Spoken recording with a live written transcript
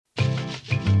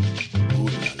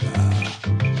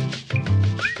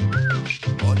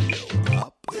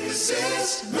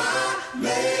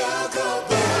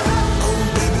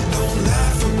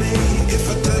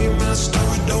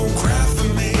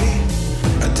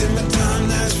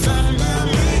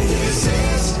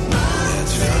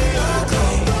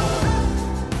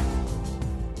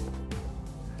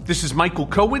This is Michael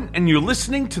Cohen, and you're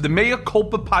listening to the Mea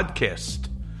Culpa podcast.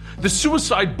 The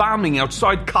suicide bombing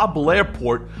outside Kabul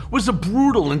airport was a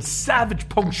brutal and savage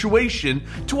punctuation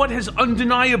to what has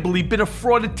undeniably been a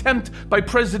fraud attempt by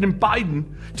President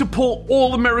Biden to pull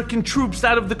all American troops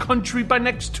out of the country by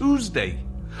next Tuesday,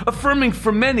 affirming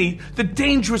for many the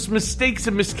dangerous mistakes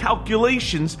and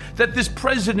miscalculations that this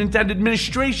president and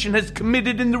administration has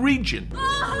committed in the region.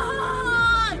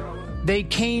 They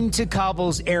came to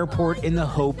Kabul's airport in the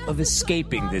hope of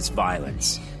escaping this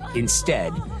violence.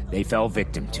 Instead, they fell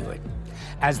victim to it.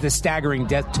 As the staggering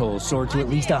death toll soared to at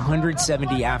least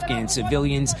 170 Afghan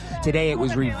civilians, today it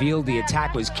was revealed the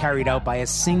attack was carried out by a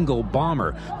single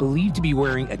bomber, believed to be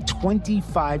wearing a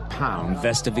 25-pound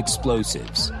vest of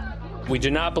explosives. We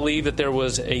do not believe that there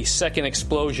was a second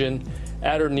explosion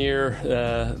at or near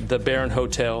the Barron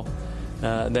Hotel,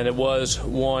 that it was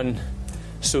one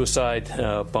suicide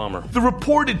bomber. The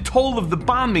reported toll of the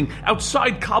bombing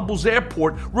outside Kabul's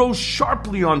airport rose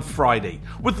sharply on Friday,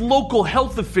 with local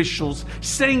health officials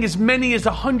saying as many as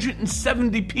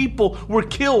 170 people were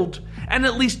killed and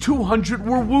at least 200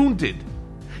 were wounded.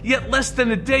 Yet less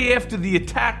than a day after the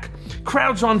attack,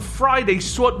 crowds on Friday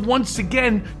sought once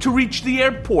again to reach the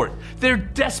airport, their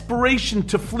desperation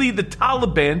to flee the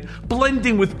Taliban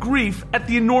blending with grief at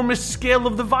the enormous scale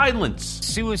of the violence.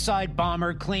 Suicide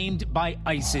bomber claimed by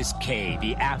ISIS-K,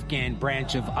 the Afghan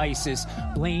branch of ISIS,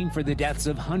 blamed for the deaths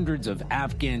of hundreds of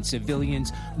Afghan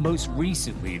civilians, most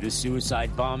recently the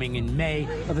suicide bombing in May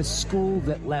of a school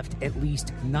that left at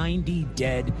least 90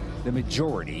 dead, the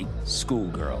majority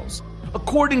schoolgirls.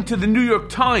 According to the New York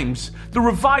Times, the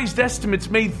revised estimates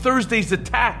made Thursday's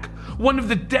attack one of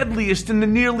the deadliest in the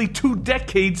nearly 2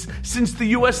 decades since the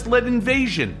U.S.-led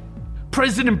invasion.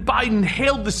 President Biden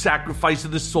hailed the sacrifice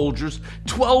of the soldiers,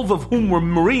 12 of whom were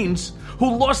Marines,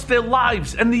 who lost their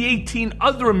lives, and the 18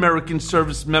 other American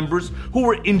service members who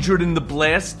were injured in the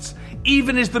blasts,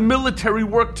 even as the military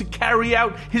worked to carry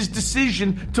out his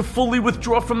decision to fully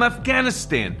withdraw from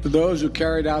Afghanistan. For those who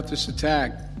carried out this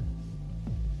attack,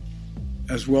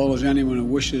 as well as anyone who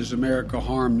wishes America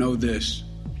harm, know this: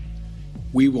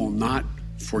 we will not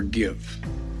forgive.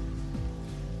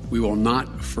 We will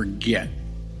not forget.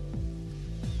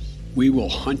 We will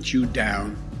hunt you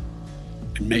down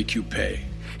and make you pay.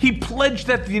 He pledged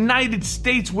that the United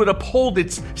States would uphold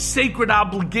its sacred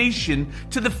obligation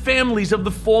to the families of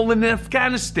the fallen in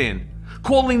Afghanistan,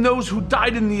 calling those who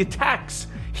died in the attacks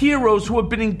heroes who have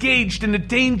been engaged in a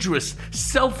dangerous,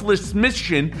 selfless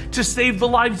mission to save the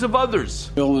lives of others.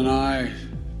 Bill and I,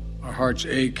 our hearts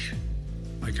ache,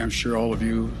 like I'm sure all of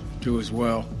you do as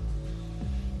well,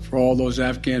 for all those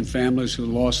Afghan families who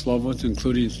lost loved ones,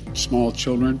 including small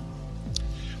children,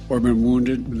 or been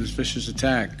wounded in this vicious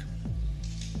attack.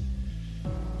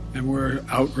 And we're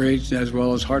outraged as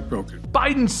well as heartbroken.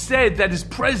 Biden said that as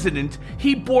president,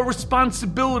 he bore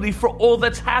responsibility for all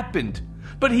that's happened.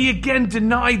 But he again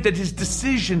denied that his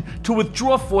decision to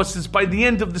withdraw forces by the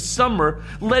end of the summer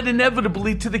led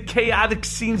inevitably to the chaotic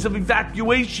scenes of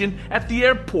evacuation at the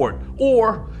airport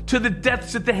or to the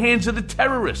deaths at the hands of the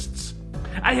terrorists.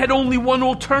 I had only one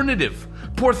alternative: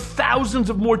 pour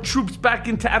thousands of more troops back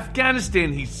into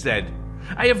Afghanistan, he said.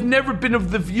 I have never been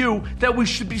of the view that we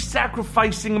should be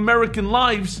sacrificing American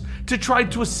lives to try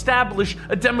to establish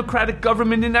a democratic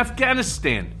government in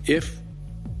Afghanistan. If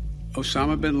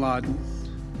Osama bin Laden,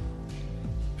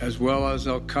 as well as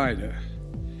Al-Qaeda,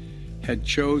 had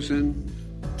chosen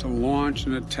to launch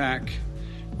an attack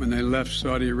when they left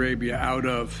Saudi Arabia out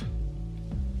of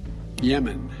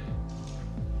Yemen,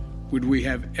 would we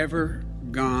have ever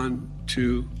gone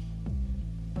to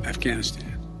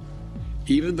Afghanistan?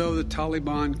 Even though the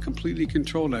Taliban completely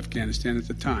controlled Afghanistan at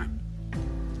the time,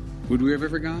 would we have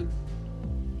ever gone?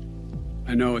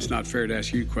 I know it's not fair to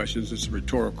ask you questions, it's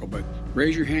rhetorical, but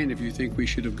raise your hand if you think we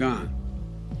should have gone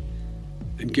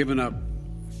and given up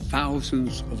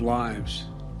thousands of lives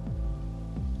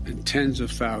and tens of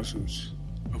thousands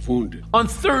of wounded. On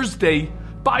Thursday,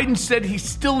 Biden said he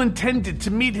still intended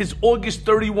to meet his August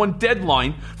 31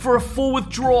 deadline for a full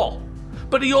withdrawal.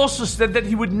 But he also said that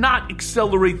he would not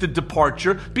accelerate the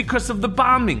departure because of the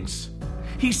bombings.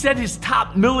 He said his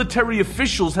top military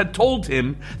officials had told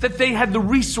him that they had the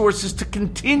resources to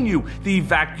continue the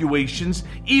evacuations,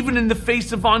 even in the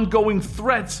face of ongoing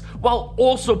threats, while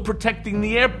also protecting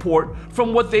the airport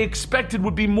from what they expected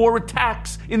would be more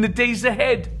attacks in the days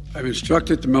ahead. I've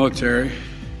instructed the military,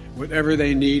 whatever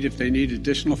they need, if they need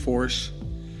additional force,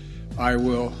 I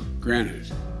will grant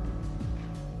it.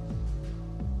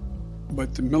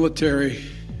 But the military,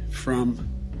 from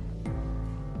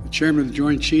the chairman of the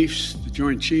Joint Chiefs,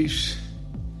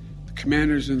 the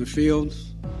commanders in the field,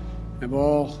 have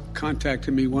all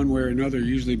contacted me one way or another,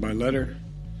 usually by letter,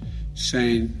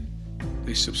 saying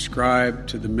they subscribe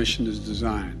to the mission as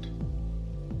designed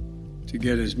to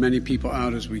get as many people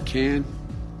out as we can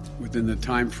within the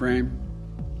time frame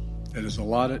that is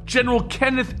allotted. General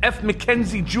Kenneth F.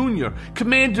 McKenzie Jr.,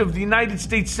 commander of the United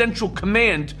States Central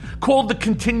Command, called the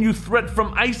continued threat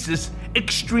from ISIS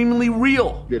extremely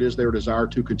real. It is their desire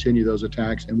to continue those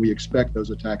attacks, and we expect those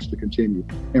attacks to continue.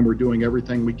 And we're doing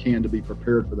everything we can to be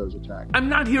prepared for those attacks. I'm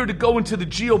not here to go into the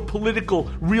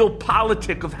geopolitical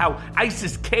realpolitik of how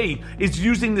ISIS-K is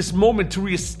using this moment to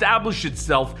reestablish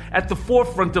itself at the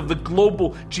forefront of the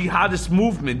global jihadist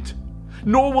movement.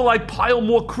 Nor will I pile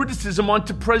more criticism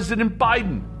onto President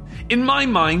Biden. In my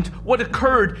mind, what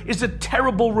occurred is a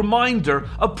terrible reminder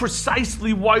of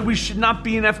precisely why we should not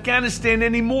be in Afghanistan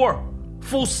anymore.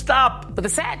 Full stop. But the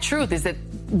sad truth is that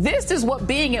this is what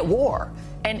being at war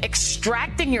and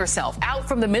extracting yourself out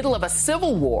from the middle of a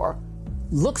civil war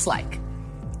looks like.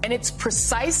 And it's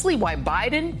precisely why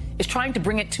Biden is trying to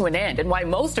bring it to an end and why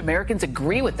most Americans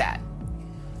agree with that.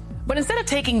 But instead of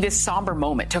taking this somber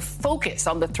moment to focus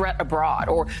on the threat abroad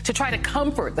or to try to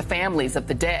comfort the families of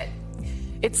the dead,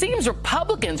 it seems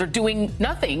Republicans are doing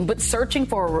nothing but searching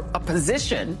for a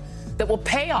position that will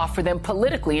pay off for them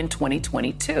politically in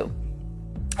 2022.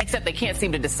 Except they can't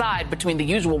seem to decide between the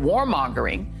usual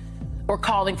warmongering or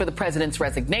calling for the president's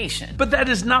resignation. But that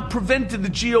has not prevented the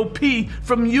GOP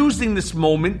from using this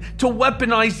moment to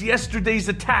weaponize yesterday's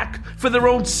attack for their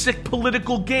own sick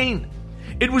political gain.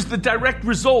 It was the direct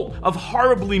result of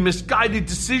horribly misguided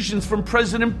decisions from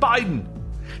President Biden.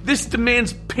 This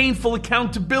demands painful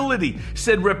accountability,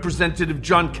 said Representative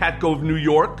John Katko of New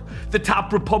York, the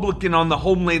top Republican on the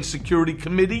Homeland Security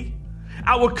Committee.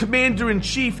 Our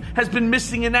commander-in-chief has been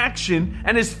missing in action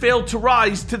and has failed to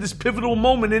rise to this pivotal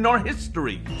moment in our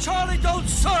history. Charlie, don't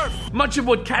surf! Much of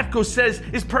what Katko says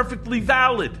is perfectly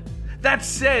valid. That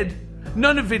said,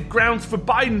 none of it grounds for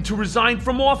Biden to resign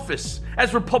from office,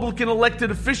 as Republican elected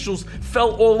officials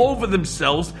fell all over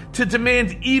themselves to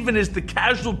demand, even as the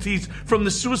casualties from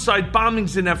the suicide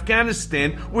bombings in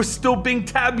Afghanistan were still being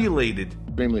tabulated.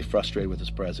 Extremely frustrated with this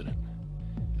president.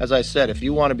 As I said, if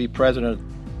you want to be president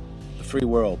of the free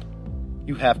world,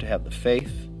 you have to have the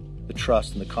faith, the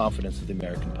trust, and the confidence of the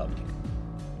American public.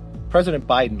 President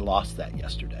Biden lost that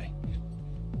yesterday.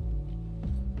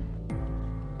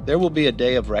 There will be a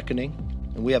day of reckoning,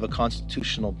 and we have a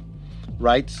constitutional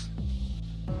rights.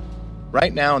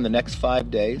 Right now, in the next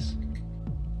 5 days,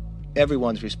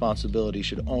 everyone's responsibility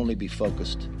should only be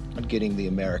focused on getting the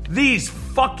American. These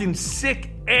fucking sick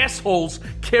assholes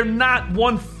care not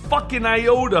one fucking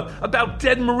iota about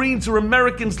dead Marines or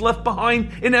Americans left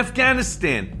behind in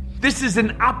Afghanistan. This is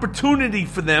an opportunity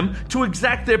for them to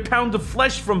exact their pound of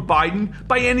flesh from Biden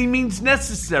by any means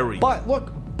necessary. But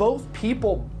look, both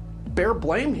people bear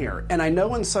blame here. And I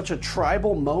know in such a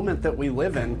tribal moment that we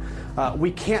live in,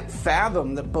 we can't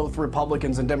fathom that both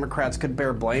Republicans and Democrats could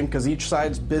bear blame because each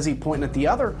side's busy pointing at the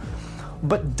other.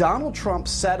 But Donald Trump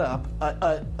set up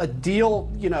a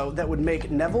deal, that would make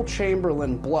Neville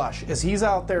Chamberlain blush as he's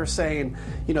out there saying,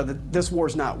 that this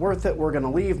war's not worth it. We're going to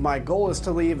leave. My goal is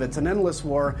to leave. It's an endless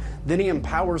war. Then he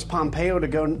empowers Pompeo to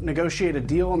go negotiate a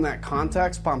deal in that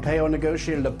context. Pompeo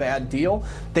negotiated a bad deal.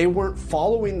 They weren't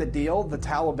following the deal, the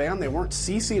Taliban. They weren't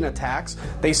ceasing attacks.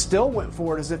 They still went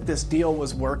forward as if this deal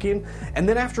was working. And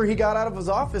then after he got out of his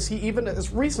office, he even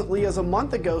as recently as a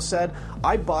month ago said,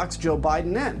 I boxed Joe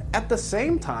Biden in. At the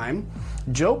same time,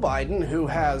 Joe Biden, who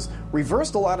has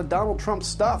reversed a lot of Donald Trump's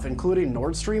stuff, including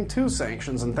Nord Stream 2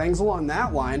 sanctions and things along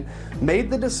that line, made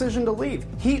the decision to leave.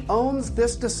 He owns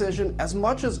this decision as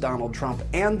much as Donald Trump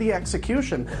and the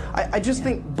execution. I just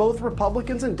think both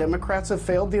Republicans and Democrats have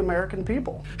failed the American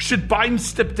people. Should Biden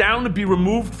step down and be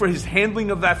removed for his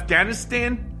handling of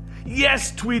Afghanistan?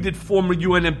 Yes, tweeted former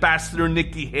UN Ambassador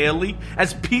Nikki Haley,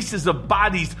 as pieces of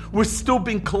bodies were still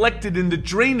being collected in the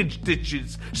drainage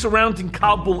ditches surrounding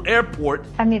Kabul airport.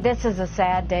 I mean, this is a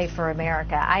sad day for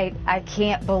America. I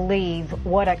can't believe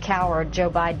what a coward Joe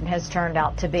Biden has turned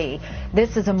out to be.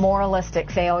 This is a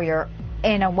moralistic failure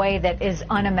in a way that is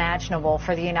unimaginable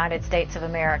for the United States of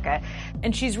America.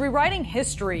 And she's rewriting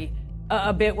history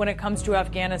a bit when it comes to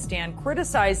Afghanistan,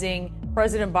 criticizing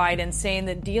President Biden, saying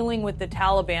that dealing with the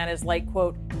Taliban is like,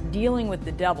 quote, dealing with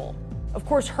the devil. Of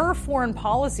course, her foreign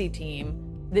policy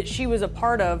team that she was a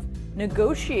part of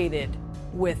negotiated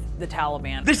with the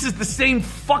Taliban. This is the same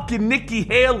fucking Nikki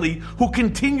Haley who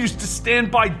continues to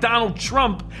stand by Donald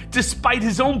Trump despite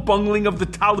his own bungling of the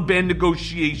Taliban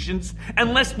negotiations,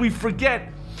 and lest we forget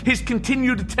his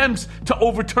continued attempts to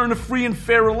overturn a free and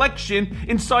fair election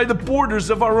inside the borders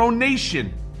of our own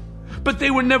nation. But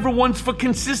they were never ones for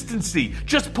consistency,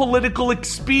 just political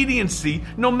expediency,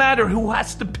 no matter who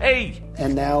has to pay.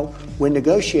 And now we're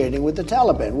negotiating with the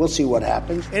Taliban. We'll see what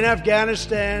happens. In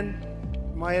Afghanistan,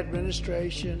 my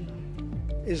administration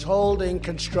is holding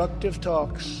constructive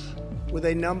talks with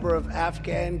a number of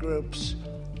Afghan groups,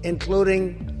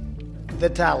 including the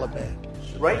Taliban.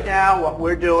 Right now, what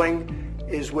we're doing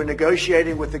is we're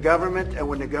negotiating with the government and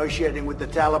we're negotiating with the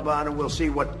Taliban, and we'll see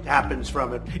what happens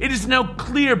from it. It is now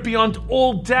clear beyond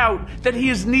all doubt that he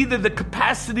has neither the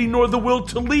capacity nor the will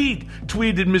to lead,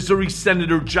 tweeted Missouri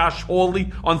Senator Josh Hawley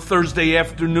on Thursday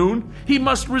afternoon. He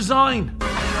must resign.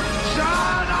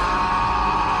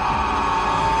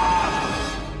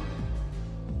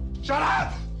 Shut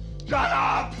up! Shut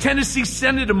up! Tennessee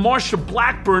Senator Marsha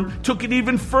Blackburn took it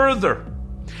even further.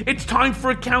 It's time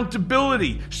for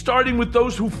accountability, starting with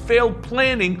those who failed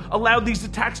planning allowed these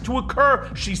attacks to occur,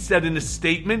 she said in a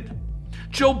statement.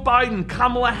 Joe Biden,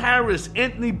 Kamala Harris,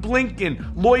 Anthony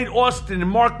Blinken, Lloyd Austin, and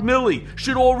Mark Milley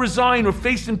should all resign or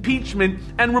face impeachment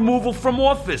and removal from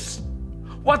office.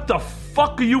 What the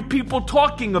fuck are you people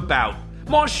talking about?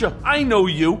 Marsha, I know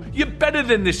you. You're better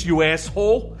than this, you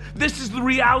asshole. This is the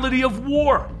reality of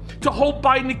war. To hold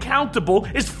Biden accountable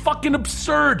is fucking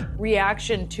absurd.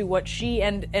 Reaction to what she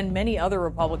and many other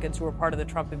Republicans who are part of the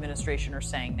Trump administration are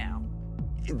saying now.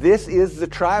 This is the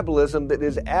tribalism that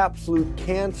is absolute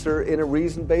cancer in a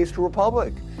reason-based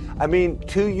republic. I mean,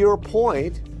 to your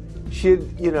point, she had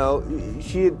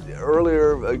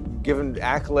earlier given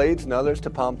accolades and others to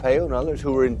Pompeo and others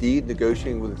who were indeed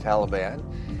negotiating with the Taliban.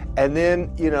 And then,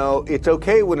 it's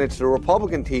okay when it's the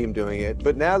Republican team doing it,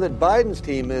 but now that Biden's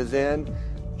team is in,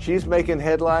 she's making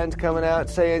headlines coming out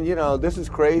saying, this is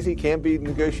crazy, can't be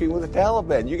negotiating with the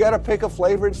Taliban. You got to pick a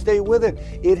flavor and stay with it.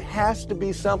 It has to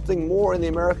be something more in the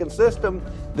American system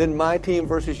than my team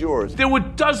versus yours. There were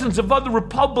dozens of other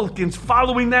Republicans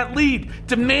following that lead,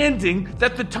 demanding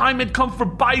that the time had come for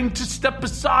Biden to step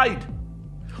aside,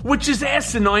 which is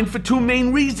asinine for two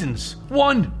main reasons.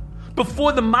 One,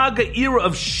 before the MAGA era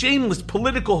of shameless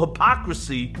political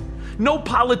hypocrisy, no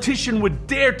politician would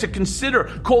dare to consider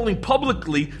calling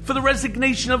publicly for the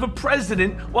resignation of a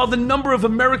president while the number of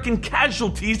American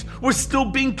casualties were still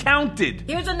being counted.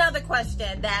 Here's another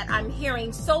question that I'm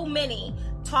hearing so many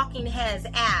talking heads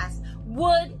ask.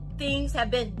 Would things have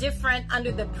been different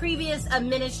under the previous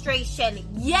administration?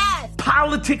 Yes!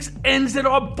 Politics ends at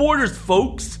our borders,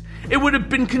 folks. It would have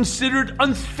been considered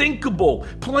unthinkable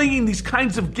playing these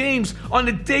kinds of games on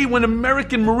a day when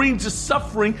American Marines are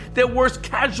suffering their worst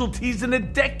casualties in a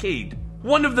decade.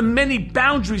 One of the many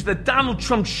boundaries that Donald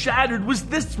Trump shattered was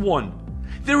this one.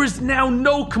 There is now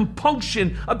no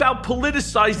compunction about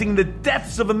politicizing the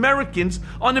deaths of Americans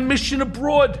on a mission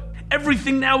abroad.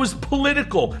 Everything now is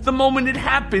political. The moment it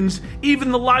happens,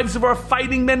 even the lives of our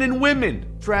fighting men and women.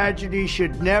 Tragedy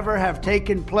should never have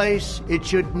taken place. It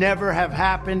should never have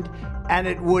happened. And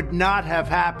it would not have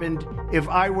happened if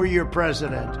I were your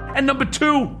president. And number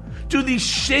two, do these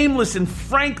shameless and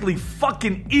frankly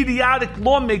fucking idiotic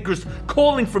lawmakers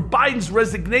calling for Biden's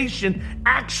resignation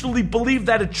actually believe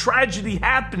that a tragedy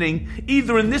happening,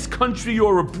 either in this country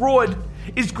or abroad,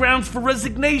 is grounds for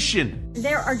resignation?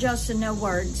 There are just no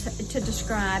words to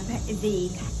describe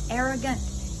the arrogant,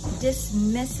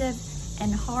 dismissive,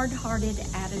 and hard-hearted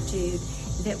attitude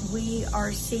that we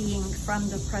are seeing from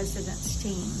the president's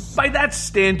team. By that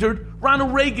standard,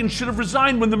 Ronald Reagan should have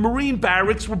resigned when the Marine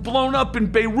barracks were blown up in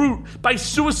Beirut by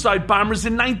suicide bombers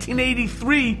in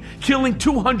 1983, killing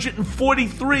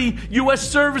 243 U.S.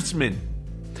 servicemen.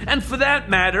 And for that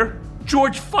matter,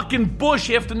 George fucking Bush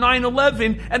after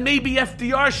 9/11, and maybe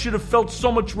FDR should have felt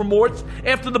so much remorse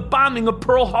after the bombing of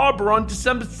Pearl Harbor on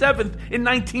December 7th in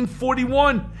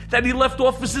 1941 that he left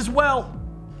office as well.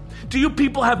 Do you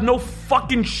people have no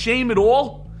fucking shame at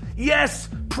all? Yes,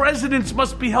 presidents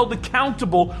must be held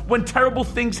accountable when terrible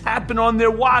things happen on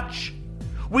their watch.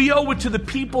 We owe it to the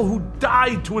people who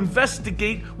died to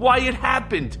investigate why it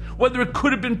happened, whether it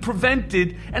could have been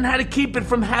prevented, and how to keep it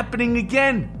from happening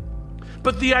again.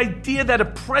 But the idea that a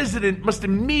president must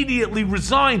immediately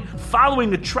resign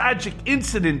following a tragic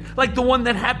incident like the one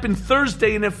that happened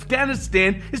Thursday in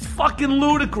Afghanistan is fucking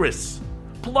ludicrous.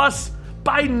 Plus,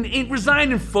 Biden ain't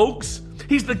resigning, folks.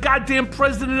 He's the goddamn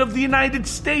president of the United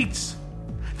States.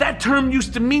 That term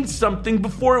used to mean something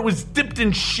before it was dipped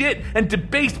in shit and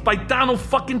debased by Donald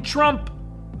fucking Trump.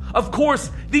 Of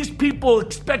course, these people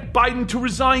expect Biden to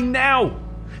resign now.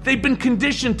 They've been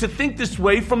conditioned to think this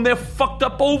way from their fucked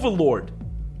up overlord.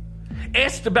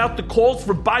 Asked about the calls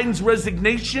for Biden's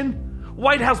resignation,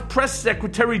 White House Press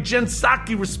Secretary Jen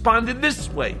Psaki responded this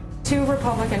way. 2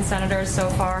 Republican senators so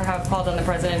far have called on the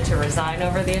president to resign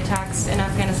over the attacks in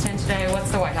Afghanistan today.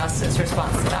 What's the White House's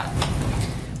response to that?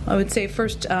 I would say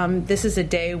first, this is a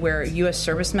day where U.S.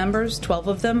 service members, 12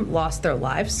 of them, lost their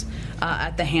lives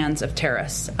at the hands of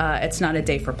terrorists. It's not a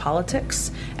day for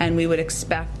politics, and we would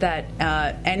expect that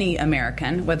any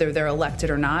American, whether they're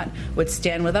elected or not, would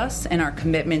stand with us in our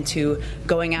commitment to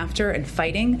going after and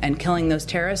fighting and killing those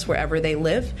terrorists wherever they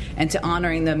live, and to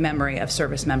honoring the memory of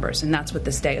service members. And that's what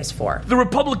this day is for. The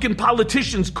Republican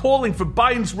politicians calling for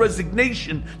Biden's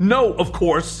resignation know, of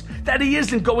course, that he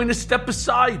isn't going to step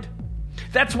aside.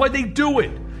 That's why they do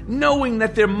it, knowing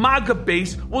that their MAGA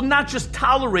base will not just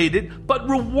tolerate it, but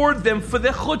reward them for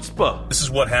their chutzpah. This is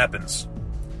what happens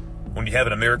when you have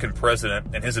an American president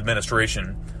and his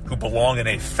administration who belong in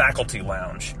a faculty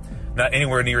lounge, not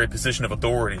anywhere near a position of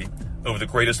authority over the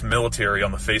greatest military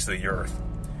on the face of the earth.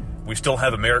 We still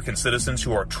have American citizens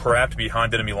who are trapped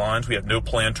behind enemy lines. We have no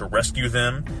plan to rescue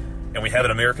them. And we have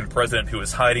an American president who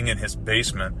is hiding in his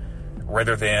basement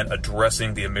rather than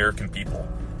addressing the American people.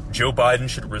 Joe Biden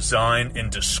should resign in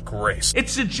disgrace. It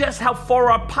suggests how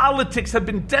far our politics have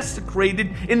been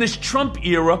desecrated in this Trump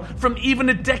era from even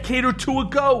a decade or two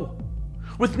ago.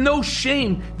 With no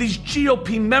shame, these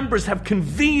GOP members have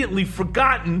conveniently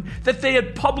forgotten that they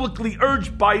had publicly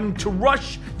urged Biden to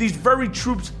rush these very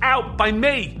troops out by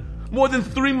May, more than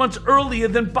 3 months earlier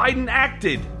than Biden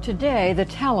acted. Today, the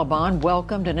Taliban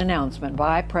welcomed an announcement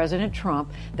by President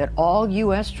Trump that all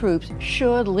U.S. troops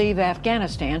should leave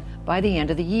Afghanistan by the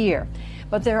end of the year.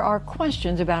 But there are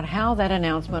questions about how that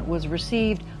announcement was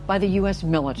received by the U.S.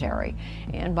 military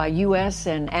and by U.S.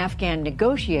 and Afghan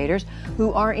negotiators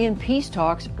who are in peace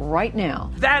talks right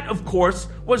now. That, of course,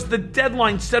 was the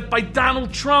deadline set by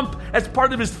Donald Trump as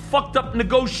part of his fucked up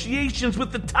negotiations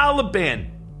with the Taliban.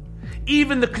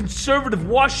 Even the conservative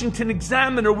Washington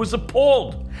Examiner was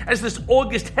appalled as this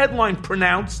August headline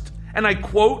pronounced, and I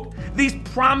quote, "These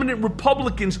prominent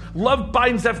Republicans loved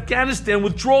Biden's Afghanistan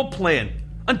withdrawal plan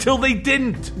until they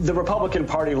didn't." The Republican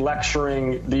Party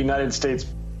lecturing the United States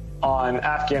on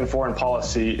Afghan foreign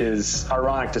policy is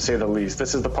ironic to say the least.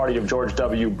 This is the party of George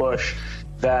W. Bush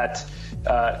that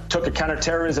took a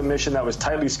counterterrorism mission that was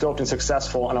tightly scoped and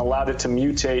successful and allowed it to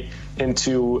mutate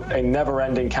into a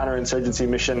never-ending counterinsurgency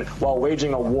mission while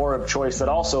waging a war of choice that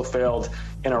also failed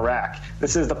in Iraq.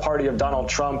 This is the party of Donald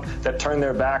Trump that turned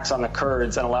their backs on the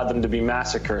Kurds and allowed them to be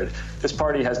massacred. This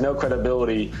party has no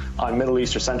credibility on Middle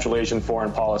East or Central Asian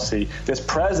foreign policy. This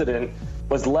president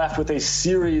was left with a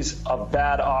series of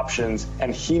bad options,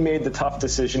 and he made the tough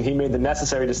decision. He made the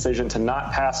necessary decision to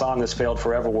not pass on this failed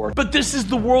forever war. But this is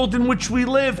the world in which we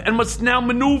live and must now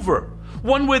maneuver.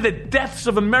 One where the deaths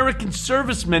of American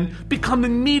servicemen become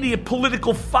immediate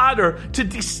political fodder to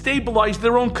destabilize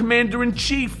their own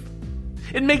commander-in-chief.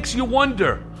 It makes you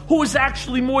wonder, who is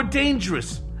actually more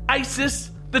dangerous?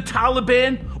 ISIS, the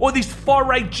Taliban, or these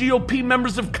far-right GOP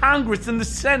members of Congress and the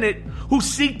Senate who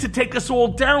seek to take us all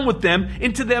down with them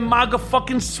into their MAGA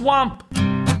fucking swamp?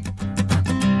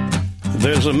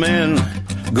 There's a man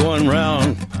going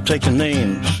round taking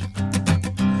names,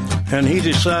 and he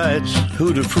decides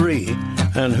who to free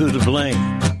and who to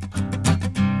blame.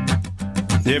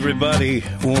 Everybody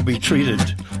won't be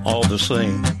treated all the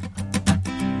same.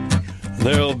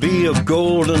 There'll be a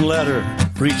golden ladder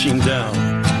reaching down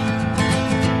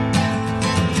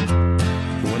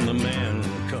when the man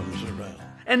comes around.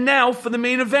 And now for the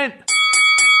main event.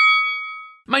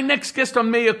 My next guest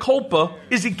on Mea Culpa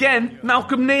is again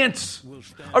Malcolm Nance.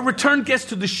 A return guest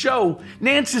to the show,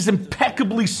 Nance is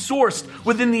impeccably sourced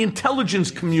within the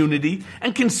intelligence community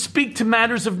and can speak to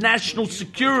matters of national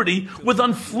security with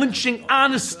unflinching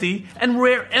honesty and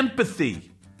rare empathy.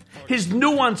 His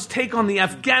nuanced take on the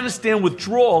Afghanistan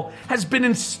withdrawal has been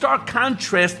in stark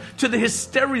contrast to the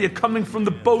hysteria coming from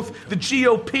both the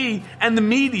GOP and the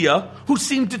media, who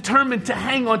seem determined to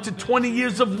hang on to 20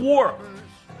 years of war.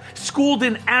 Schooled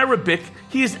in Arabic,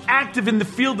 he is active in the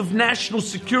field of national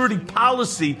security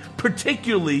policy,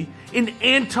 particularly in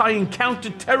anti- and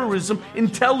counterterrorism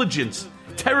intelligence,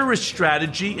 terrorist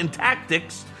strategy and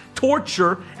tactics,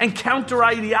 torture, and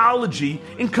counter-ideology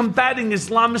in combating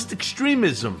Islamist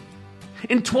extremism.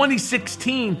 In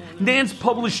 2016, Nance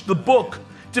published the book,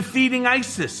 Defeating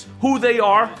ISIS, Who They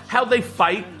Are, How They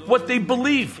Fight, What They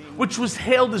Believe, which was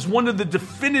hailed as one of the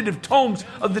definitive tomes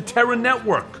of the terror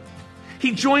network.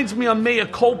 He joins me on Mea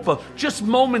Culpa just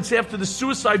moments after the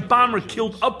suicide bomber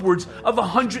killed upwards of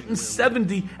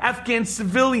 170 Afghan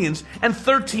civilians and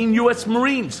 13 U.S.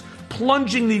 Marines,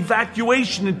 plunging the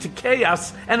evacuation into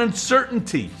chaos and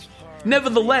uncertainty.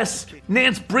 Nevertheless,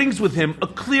 Nance brings with him a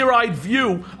clear-eyed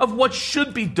view of what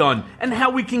should be done and how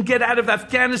we can get out of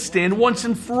Afghanistan once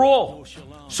and for all.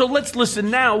 So let's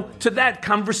listen now to that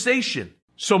conversation.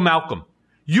 So Malcolm,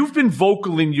 you've been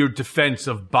vocal in your defense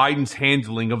of Biden's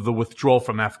handling of the withdrawal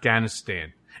from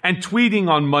Afghanistan and tweeting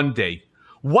on Monday,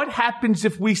 what happens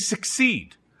if we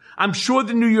succeed? I'm sure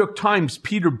the New York Times,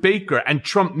 Peter Baker, and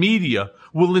Trump media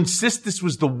will insist this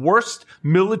was the worst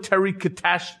military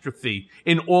catastrophe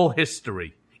in all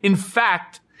history. In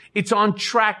fact, it's on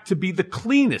track to be the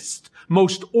cleanest,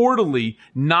 most orderly,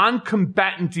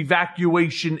 non-combatant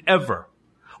evacuation ever.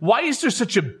 Why is there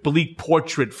such a bleak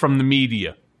portrait from the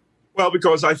media? Well,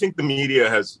 because I think the media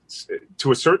has,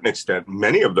 to a certain extent,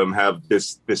 many of them have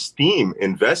this theme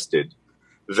invested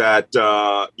that,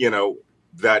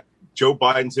 that Joe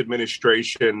Biden's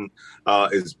administration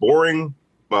is boring,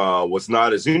 was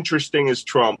not as interesting as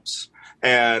Trump's,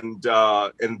 and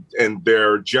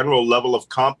their general level of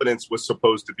competence was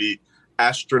supposed to be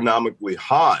astronomically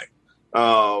high.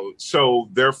 So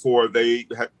therefore, they,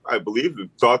 I believe,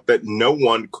 thought that no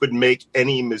one could make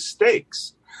any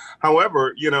mistakes.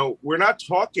 However, we're not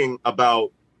talking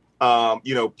about,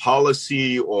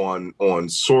 policy on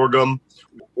sorghum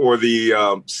or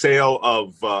the sale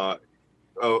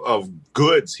of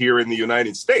goods here in the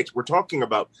United States. We're talking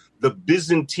about the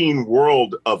Byzantine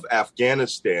world of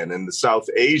Afghanistan and the South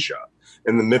Asia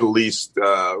and the Middle East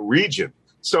region.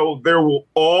 So there will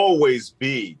always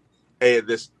be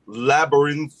this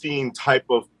labyrinthine type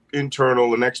of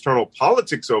internal and external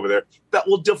politics over there that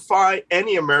will defy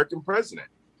any American president.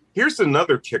 Here's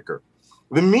another kicker.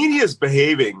 The media is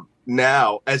behaving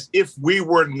now as if we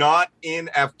were not in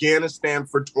Afghanistan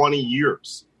for 20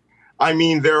 years. I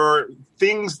mean, there are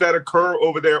things that occur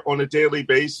over there on a daily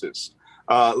basis.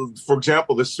 For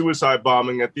example, the suicide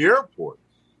bombing at the airport.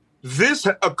 This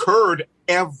occurred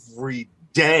every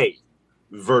day,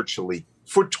 virtually,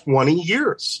 for 20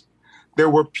 years. There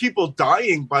were people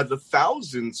dying by the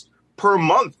thousands per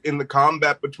month in the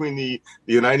combat between the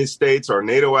United States, our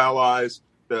NATO allies,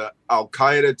 the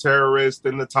al-Qaeda terrorists,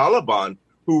 and the Taliban,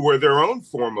 who were their own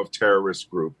form of terrorist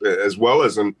group, as well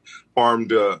as an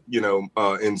armed,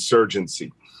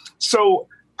 insurgency. So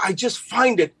I just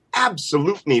find it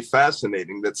absolutely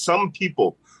fascinating that some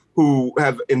people who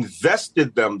have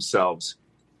invested themselves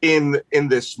in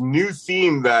this new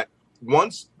theme that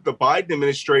once the Biden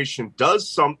administration does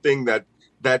something that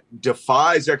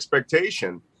defies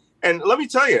expectation, and let me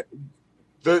tell you,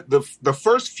 the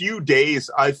first few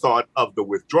days I thought of the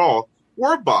withdrawal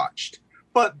were botched,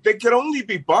 but they could only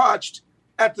be botched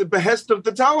at the behest of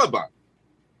the Taliban.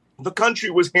 The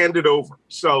country was handed over.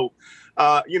 So,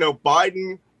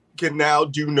 Biden can now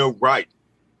do no right,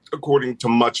 according to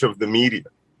much of the media.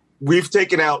 We've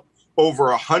taken out over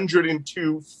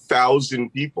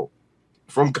 102,000 people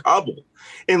from Kabul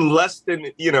in less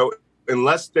than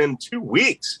 2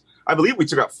 weeks. I believe we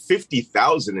took out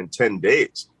 50,000 in 10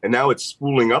 days, and now it's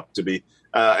spooling up to be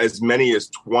as many as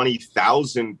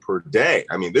 20,000 per day.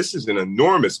 I mean, this is an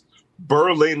enormous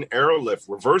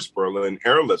reverse Berlin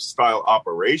airlift style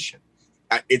operation.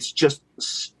 It's just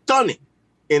stunning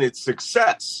in its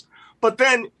success. But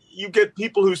then you get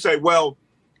people who say, well,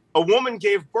 a woman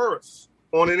gave birth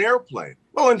on an airplane.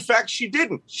 Well, in fact, she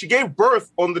didn't. She gave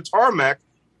birth on the tarmac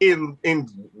in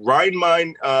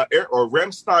Rhein-Main or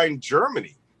Remstein,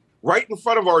 Germany, right in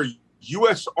front of our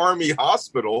U.S. Army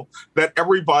hospital that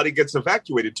everybody gets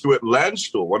evacuated to at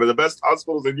Landstuhl, one of the best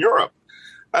hospitals in Europe.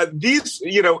 It's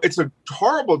a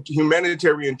horrible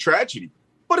humanitarian tragedy,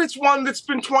 but it's one that's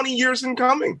been 20 years in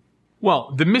coming.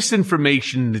 Well, the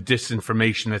misinformation, the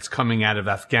disinformation that's coming out of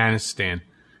Afghanistan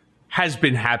has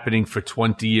been happening for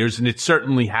 20 years, and it's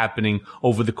certainly happening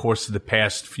over the course of the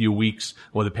past few weeks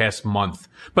or the past month.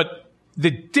 But the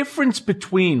difference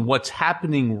between what's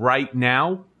happening right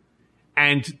now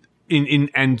and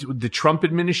the Trump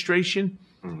administration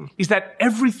is that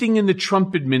everything in the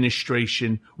Trump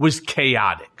administration was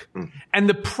chaotic. And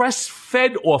the press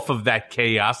fed off of that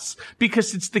chaos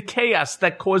because it's the chaos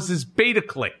that causes beta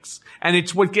clicks, and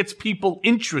it's what gets people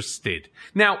interested.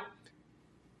 Now,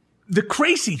 the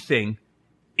crazy thing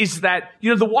is that,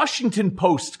 the Washington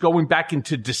Post, going back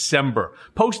into December,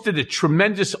 posted a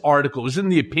tremendous article. It was in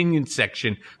the opinion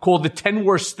section called The 10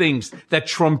 Worst Things That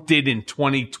Trump Did in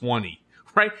 2020.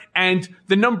 Right. And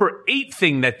the number 8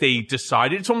 thing that they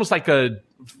decided, it's almost like a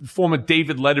form of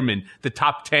David Letterman, the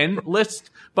top 10 list.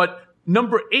 But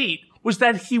number 8 was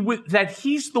that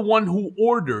he's the one who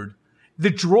ordered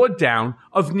the drawdown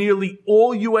of nearly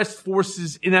all U.S.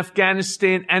 forces in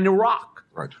Afghanistan and Iraq.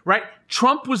 Right.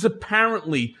 Trump was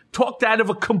apparently talked out of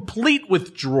a complete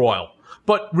withdrawal,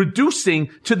 but reducing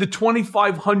to the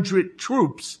 2,500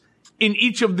 troops in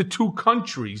each of the 2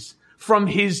 countries from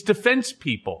his defense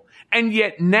people. And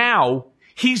yet now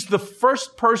he's the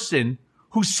first person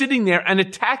who's sitting there and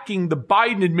attacking the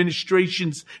Biden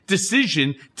administration's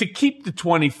decision to keep the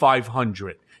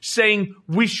 2,500, saying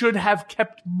we should have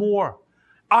kept more.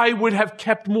 I would have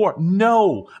kept more.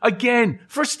 No. Again,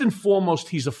 first and foremost,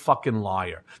 he's a fucking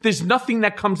liar. There's nothing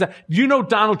that comes out. You know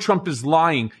Donald Trump is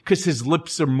lying because his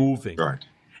lips are moving. Right.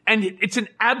 And it's an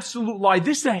absolute lie.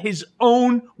 These are his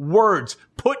own words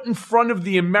put in front of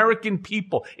the American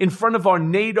people, in front of our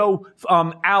NATO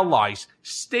allies,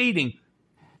 stating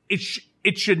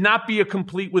it should not be a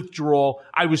complete withdrawal.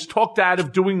 I was talked out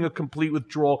of doing a complete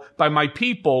withdrawal by my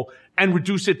people and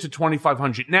reduce it to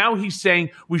 2,500. Now he's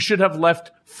saying we should have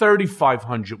left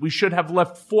 3,500. We should have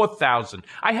left 4,000.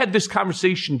 I had this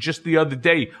conversation just the other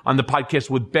day on the podcast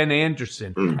with Ben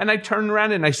Anderson. And I turned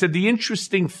around and I said, the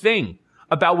interesting thing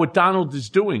about what Donald is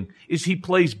doing is he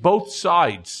plays both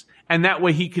sides. And that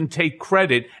way he can take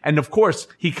credit. And of course,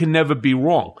 he can never be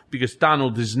wrong because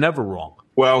Donald is never wrong.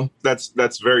 Well,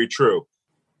 that's very true.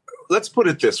 Let's put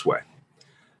it this way.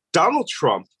 Donald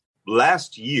Trump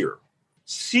last year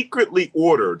secretly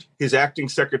ordered his acting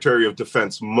Secretary of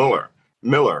Defense, Miller,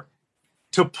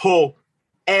 to pull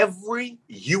every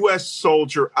U.S.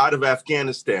 soldier out of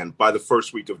Afghanistan by the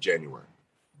first week of January,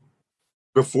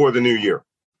 before the new year.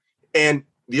 And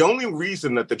the only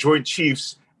reason that the Joint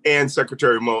Chiefs and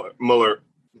Secretary Mueller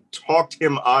talked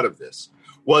him out of this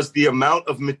was the amount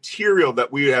of material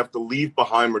that we would have to leave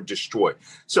behind or destroy.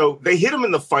 So they hit him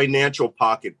in the financial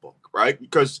pocketbook, right?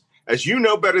 Because as you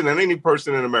know better than any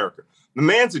person in America, the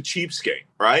man's a cheapskate,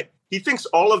 right? He thinks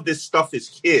all of this stuff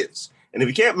is his. And if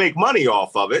he can't make money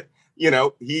off of it,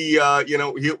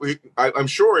 I'm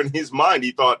sure in his mind,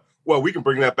 he thought, well, we can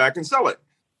bring that back and sell it.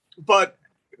 But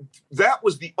that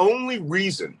was the only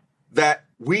reason that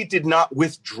we did not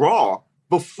withdraw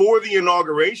before the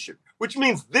inauguration, which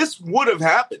means this would have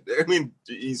happened. I mean,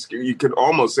 you could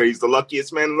almost say he's the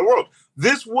luckiest man in the world.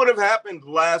 This would have happened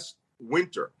last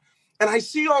winter. And I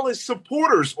see all his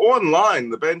supporters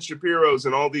online, the Ben Shapiros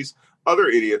and all these other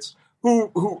idiots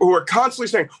who are constantly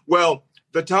saying, well,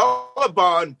 the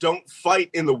Taliban don't fight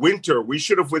in the winter. We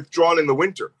should have withdrawn in the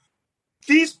winter.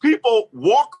 These people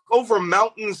walk over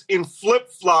mountains in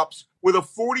flip-flops with a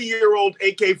 40-year-old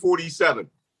AK-47.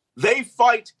 They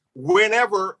fight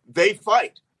whenever they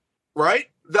fight, right?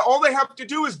 All they have to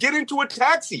do is get into a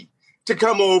taxi to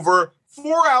come over.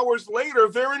 4 hours later,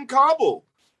 they're in Kabul,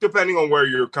 depending on where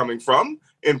you're coming from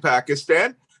in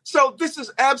Pakistan. So this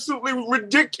is absolutely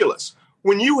ridiculous.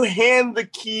 When you hand the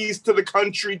keys to the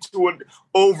country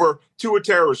over to a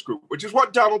terrorist group, which is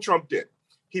what Donald Trump did.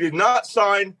 He did not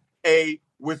sign a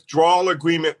withdrawal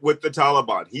agreement with the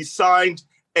Taliban. He signed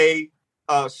a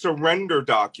surrender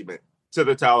document to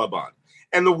the Taliban.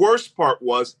 And the worst part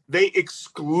was they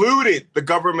excluded the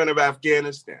government of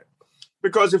Afghanistan.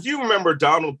 Because if you remember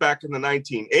Donald back in the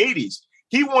 1980s,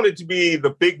 he wanted to be the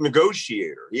big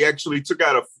negotiator. He actually took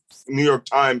out a New York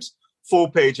Times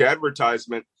full-page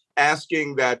advertisement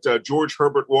asking that George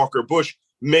Herbert Walker Bush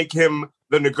make him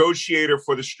the negotiator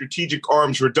for the strategic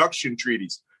arms reduction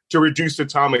treaties to reduce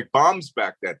atomic bombs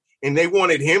back then. And they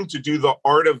wanted him to do the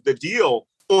art of the deal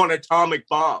on atomic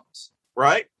bombs,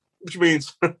 right? Which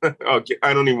means, okay,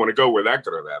 I don't even want to go where that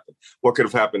could have happened. What could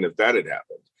have happened if that had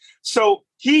happened? So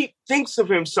he thinks of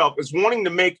himself as wanting to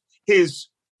make his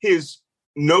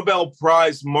Nobel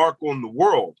Prize mark on the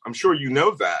world. I'm sure you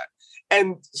know that.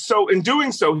 And so in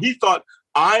doing so, he thought,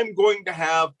 I'm going to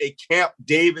have a Camp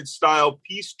David-style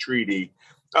peace treaty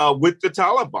with the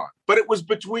Taliban. But it was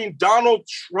between Donald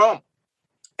Trump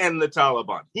and the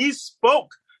Taliban. He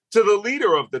spoke to the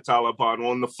leader of the Taliban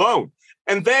on the phone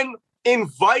and then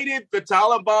invited the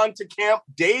Taliban to Camp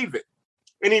David.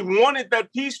 And he wanted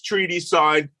that peace treaty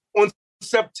signed on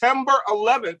September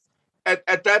 11th at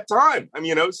that time.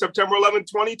 September 11th,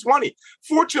 2020.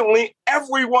 Fortunately,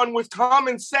 everyone with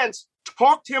common sense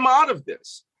talked him out of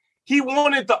this. He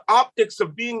wanted the optics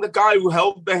of being the guy who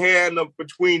held the hand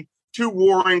between two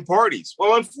warring parties.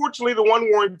 Well, unfortunately, the one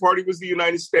warring party was the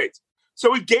United States.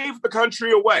 So he gave the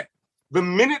country away. The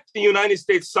minute the United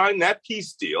States signed that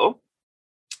peace deal,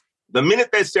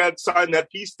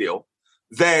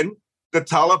 then the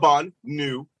Taliban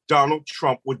knew Donald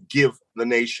Trump would give the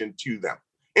nation to them.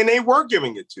 And they were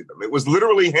giving it to them. It was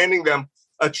literally handing them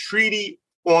a treaty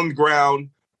on the ground.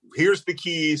 Here's the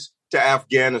keys to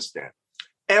Afghanistan.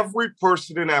 Every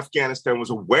person in Afghanistan was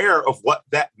aware of what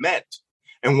that meant.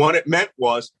 And what it meant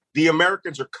was the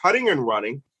Americans are cutting and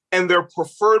running, and their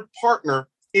preferred partner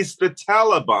is the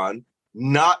Taliban,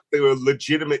 not the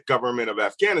legitimate government of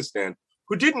Afghanistan,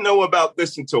 who didn't know about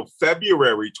this until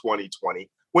February 2020,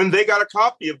 when they got a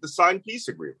copy of the signed peace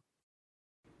agreement.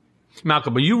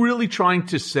 Malcolm, are you really trying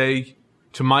to say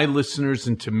to my listeners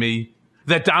and to me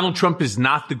that Donald Trump is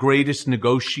not the greatest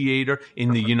negotiator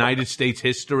in the United States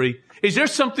history? Is there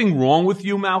something wrong with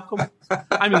you, Malcolm?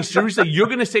 I mean, seriously, you're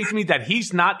going to say to me that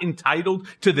he's not entitled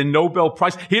to the Nobel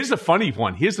Prize? Here's the funny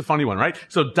one, right?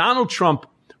 So Donald Trump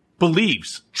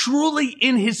believes, truly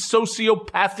in his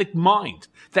sociopathic mind,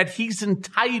 that he's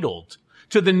entitled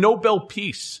to the Nobel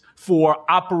Peace for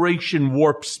Operation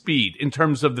Warp Speed in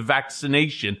terms of the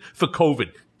vaccination for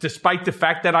COVID, despite the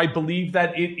fact that I believe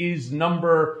that it is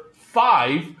number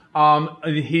 5,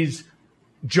 his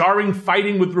jarring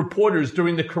fighting with reporters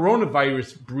during the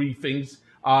coronavirus briefings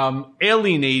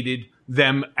alienated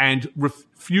them and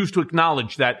refused to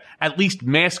acknowledge that at least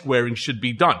mask wearing should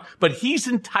be done. But he's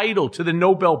entitled to the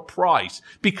Nobel Prize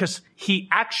because he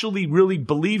actually really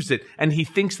believes it and he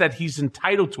thinks that he's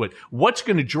entitled to it. What's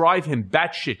going to drive him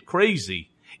batshit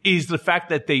crazy is the fact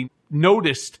that they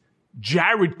noticed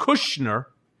Jared Kushner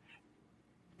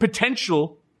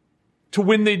potential to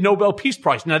win the Nobel Peace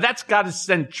Prize. Now, that's got to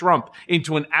send Trump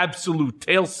into an absolute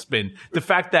tailspin. The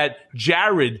fact that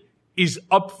Jared is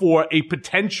up for a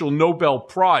potential Nobel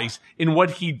Prize in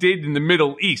what he did in the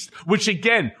Middle East, which,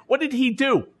 again, what did he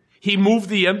do? He moved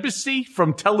the embassy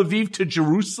from Tel Aviv to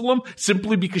Jerusalem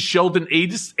simply because Sheldon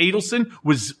Adelson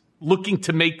was looking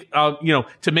to make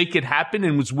it happen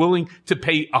and was willing to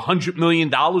pay $100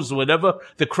 million or whatever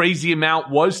the crazy amount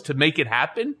was to make it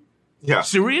happen? Yeah.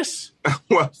 Serious?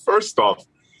 Well, first off,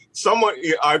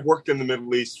 I've worked in the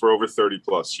Middle East for over 30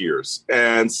 plus years,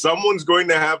 and someone's going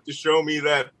to have to show me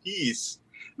that piece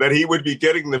that he would be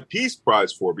getting the Peace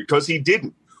Prize for, because he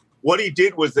didn't. What he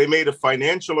did was they made a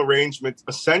financial arrangement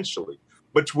essentially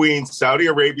between Saudi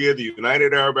Arabia, the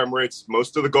United Arab Emirates,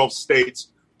 most of the Gulf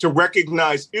states to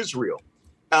recognize Israel.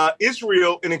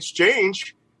 Israel, in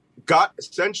exchange, got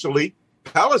essentially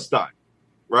Palestine,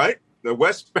 right? The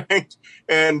West Bank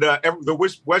and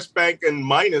the West Bank and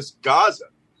minus Gaza.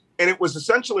 And it was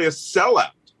essentially a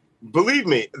sellout. Believe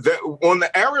me, on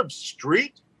the Arab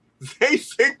street, they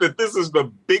think that this is the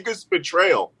biggest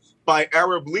betrayal by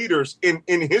Arab leaders in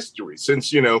history since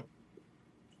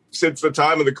the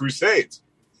time of the Crusades.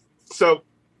 So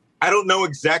I don't know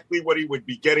exactly what he would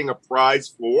be getting a prize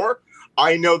for.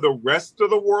 I know the rest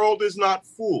of the world is not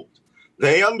fooled.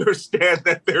 They understand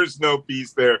that there's no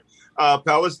peace there.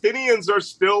 Palestinians are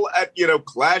still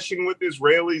clashing with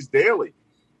Israelis daily.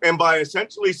 And by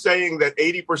essentially saying that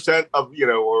 80% of,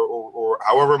 or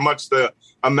however much the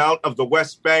amount of the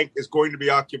West Bank is going to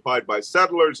be occupied by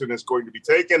settlers and is going to be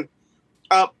taken,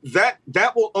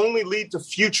 that will only lead to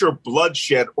future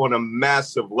bloodshed on a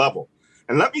massive level.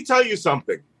 And let me tell you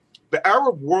something. The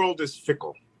Arab world is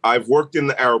fickle. I've worked in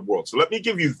the Arab world. So let me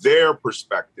give you their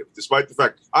perspective, despite the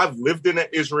fact I've lived in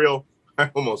Israel. I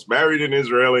almost married an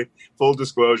Israeli, full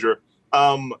disclosure.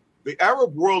 The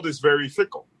Arab world is very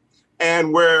fickle.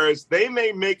 And whereas they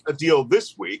may make a deal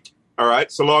this week, all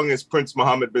right, so long as Prince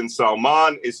Mohammed bin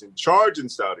Salman is in charge in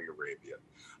Saudi Arabia,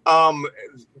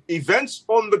 events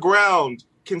on the ground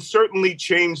can certainly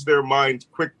change their mind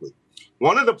quickly.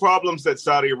 One of the problems that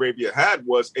Saudi Arabia had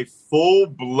was a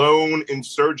full-blown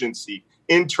insurgency,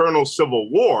 internal civil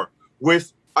war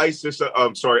with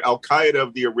Al-Qaeda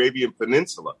of the Arabian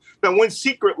Peninsula that went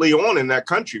secretly on in that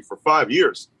country for 5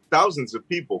 years, thousands of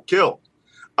people killed.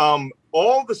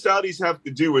 All the Saudis have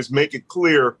to do is make it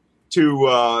clear to,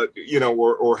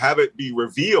 or have it be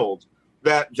revealed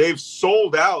that they've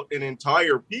sold out an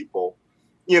entire people.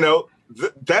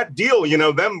 That deal,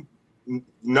 them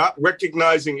not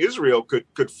recognizing Israel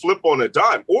could flip on a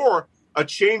dime, or a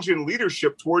change in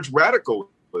leadership towards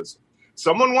radicalism.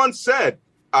 Someone once said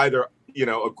either,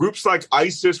 groups like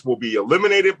ISIS will be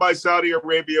eliminated by Saudi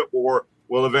Arabia or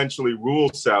will eventually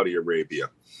rule Saudi Arabia.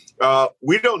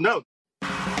 We don't know.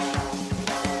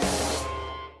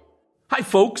 Hi,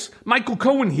 folks. Michael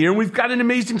Cohen here, and we've got an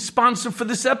amazing sponsor for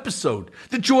this episode,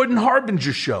 The Jordan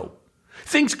Harbinger Show.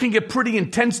 Things can get pretty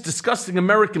intense discussing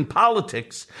American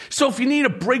politics, so if you need a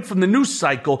break from the news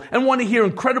cycle and want to hear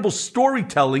incredible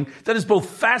storytelling that is both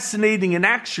fascinating and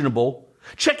actionable,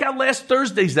 check out last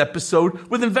Thursday's episode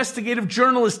with investigative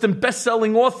journalist and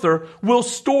best-selling author Will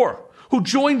Storr, who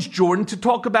joins Jordan to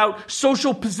talk about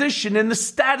social position and the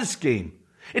status game.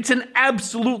 It's an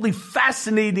absolutely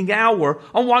fascinating hour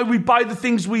on why we buy the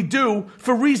things we do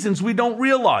for reasons we don't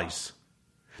realize.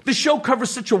 The show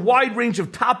covers such a wide range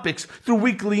of topics through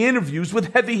weekly interviews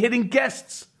with heavy-hitting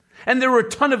guests. And there are a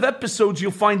ton of episodes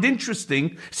you'll find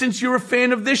interesting since you're a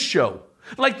fan of this show,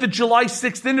 like the July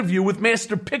 6th interview with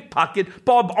master pickpocket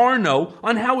Bob Arno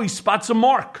on how he spots a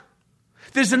mark.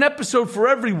 There's an episode for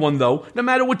everyone, though, no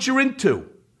matter what you're into.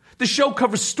 The show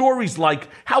covers stories like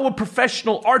how a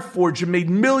professional art forger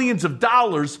made millions of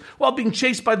dollars while being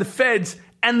chased by the feds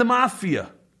and the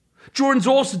mafia. Jordan's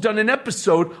also done an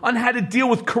episode on how to deal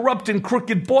with corrupt and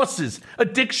crooked bosses,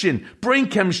 addiction, brain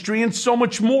chemistry, and so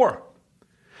much more.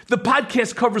 The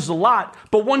podcast covers a lot,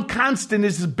 but one constant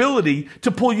is his ability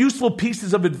to pull useful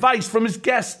pieces of advice from his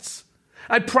guests.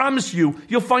 I promise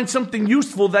you'll find something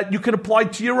useful that you can apply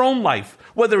to your own life,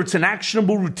 whether it's an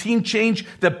actionable routine change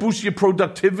that boosts your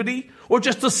productivity or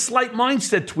just a slight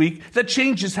mindset tweak that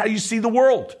changes how you see the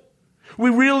world. We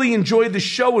really enjoy the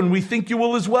show and we think you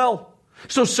will as well.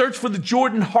 So search for the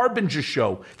Jordan Harbinger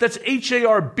Show. That's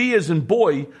Harb as in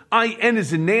boy, IN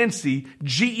as in Nancy,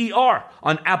 GER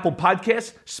on Apple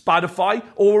Podcasts, Spotify,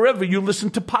 or wherever you listen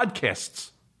to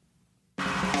podcasts.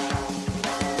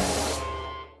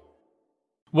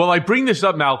 Well, I bring this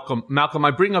up, Malcolm.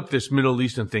 I bring up this Middle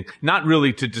Eastern thing, not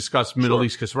really to discuss Middle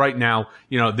East, because right now,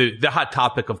 the hot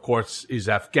topic, of course, is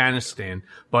Afghanistan.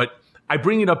 But I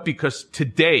bring it up because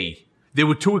today there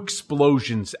were 2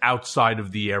 explosions outside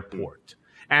of the airport.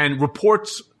 And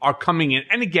reports are coming in.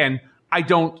 And again, I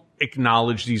don't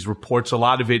acknowledge these reports. A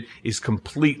lot of it is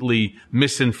completely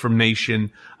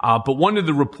misinformation. But one of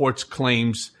the reports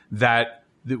claims that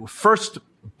the first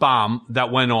bomb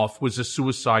that went off was a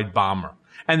suicide bomber,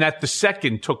 and that the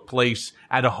second took place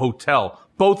at a hotel,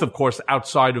 both, of course,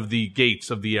 outside of the gates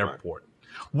of the airport.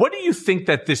 What do you think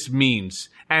that this means?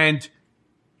 And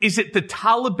is it the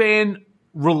Taliban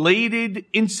related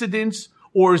incidents,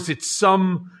 or is it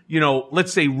some,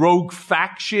 let's say rogue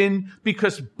faction?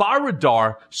 Because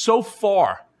Baradar so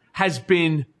far has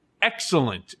been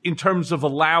excellent in terms of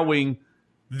allowing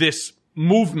this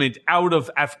movement out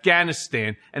of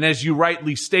Afghanistan. And as you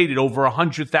rightly stated, over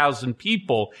 100,000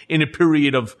 people in a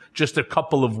period of just a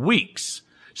couple of weeks.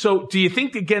 So do you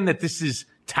think, again, that this is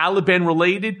Taliban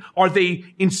related? Are they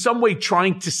in some way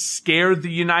trying to scare the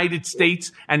United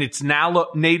States and its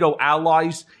NATO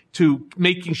allies to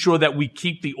making sure that we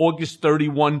keep the August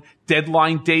 31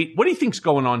 deadline date? What do you think's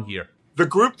going on here? The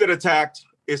group that attacked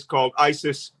is called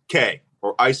ISIS-K,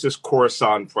 or ISIS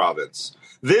Khorasan Province.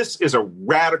 This is a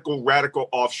radical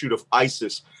offshoot of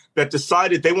ISIS that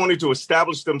decided they wanted to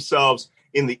establish themselves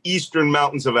in the eastern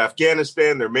mountains of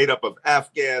Afghanistan. They're made up of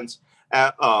Afghans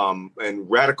and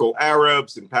radical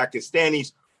Arabs and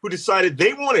Pakistanis who decided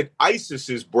they wanted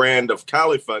ISIS's brand of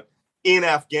caliphate in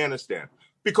Afghanistan.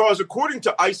 Because according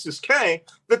to ISIS-K,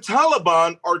 the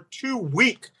Taliban are too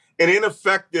weak and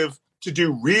ineffective to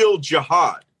do real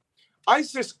jihad.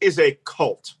 ISIS is a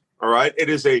cult, all right? It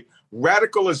is a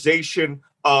radicalization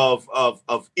of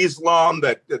Islam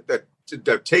that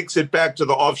takes it back to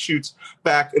the offshoots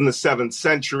back in the 7th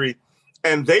century.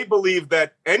 And they believe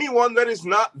that anyone that is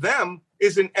not them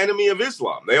is an enemy of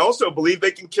Islam. They also believe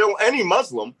they can kill any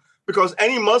Muslim because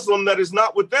any Muslim that is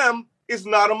not with them is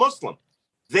not a Muslim.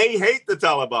 They hate the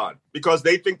Taliban because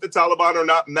they think the Taliban are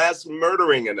not mass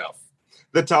murdering enough.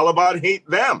 The Taliban hate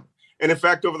them. And in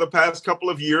fact, over the past couple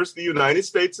of years, the United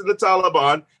States and the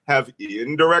Taliban have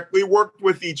indirectly worked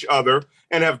with each other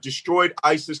and have destroyed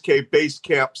ISIS-K base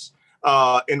camps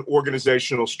and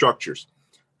organizational structures.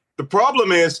 The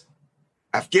problem is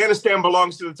Afghanistan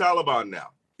belongs to the Taliban now.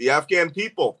 The Afghan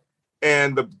people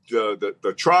and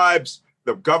the tribes,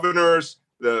 the governors,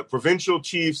 the provincial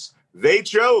chiefs, they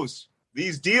chose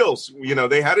these deals.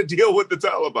 They had to deal with the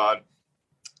Taliban.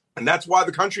 And that's why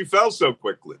the country fell so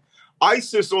quickly.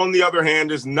 ISIS, on the other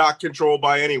hand, is not controlled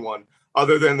by anyone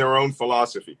other than their own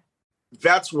philosophy.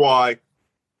 That's why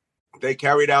they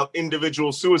carried out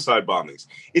individual suicide bombings.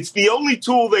 It's the only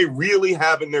tool they really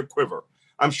have in their quiver.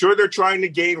 I'm sure they're trying to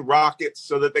gain rockets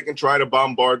so that they can try to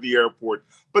bombard the airport.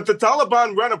 But the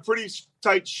Taliban run a pretty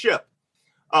tight ship.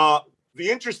 The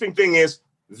interesting thing is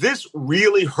this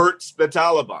really hurts the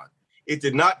Taliban. It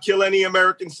did not kill any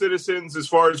American citizens, as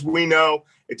far as we know.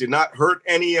 It did not hurt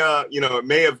any, it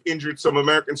may have injured some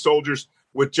American soldiers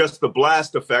with just the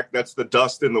blast effect. That's the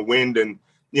dust and the wind and,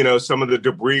 some of the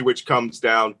debris which comes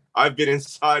down. I've been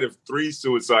inside of 3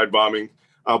 suicide bombing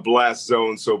blast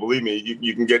zones. So believe me,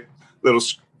 you can get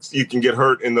you can get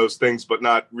hurt in those things, but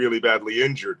not really badly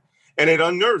injured. And it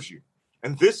unnerves you.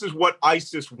 And this is what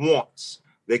ISIS wants.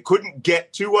 They couldn't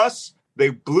get to us. They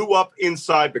blew up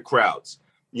inside the crowds.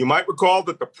 You might recall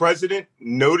that the president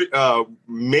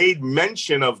made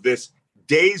mention of this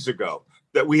days ago,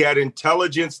 that we had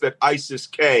intelligence that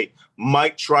ISIS-K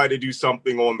might try to do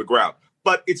something on the ground.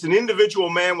 But it's an individual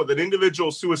man with an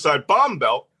individual suicide bomb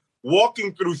belt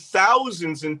walking through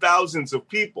thousands and thousands of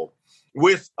people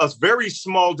with a very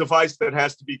small device that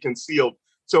has to be concealed.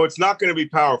 So it's not going to be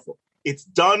powerful. It's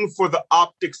done for the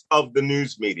optics of the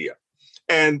news media.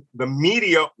 And the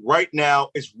media right now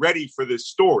is ready for this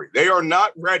story. They are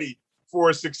not ready for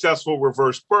a successful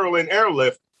reverse Berlin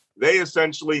airlift. They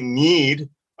essentially need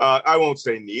I won't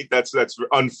say need. That's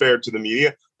unfair to the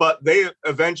media. But they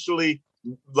eventually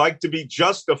like to be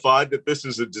justified that this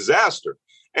is a disaster.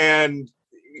 And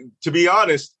to be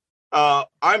honest,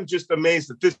 I'm just amazed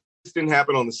that this didn't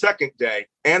happen on the second day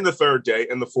and the third day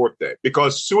and the fourth day,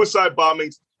 because suicide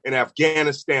bombings in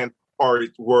Afghanistan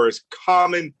were as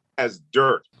common as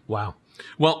dirt. Wow.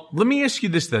 Well, let me ask you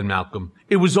this then, Malcolm.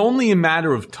 It was only a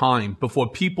matter of time before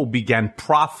people began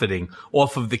profiting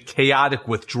off of the chaotic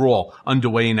withdrawal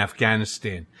underway in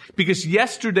Afghanistan. Because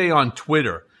yesterday on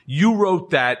Twitter, you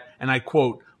wrote that, and I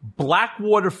quote,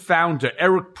 Blackwater founder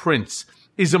Eric Prince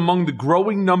is among the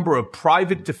growing number of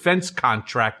private defense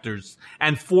contractors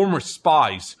and former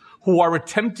spies who are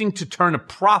attempting to turn a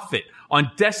profit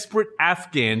on desperate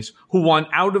Afghans who want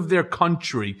out of their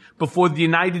country before the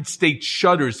United States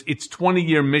shutters its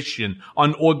 20-year mission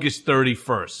on August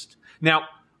 31st. Now,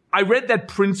 I read that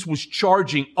Prince was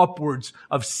charging upwards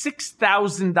of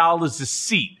 $6,000 a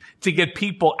seat to get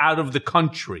people out of the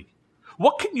country.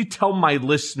 What can you tell my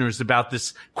listeners about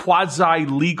this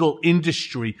quasi-legal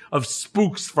industry of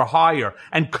spooks for hire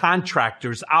and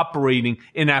contractors operating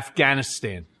in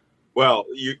Afghanistan? Well,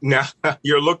 now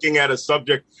you're looking at a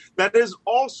subject that has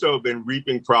also been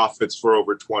reaping profits for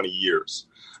over 20 years.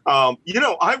 I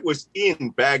was in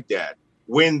Baghdad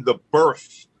when the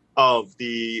birth of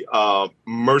the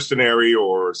mercenary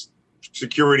or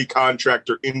security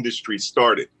contractor industry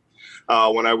started,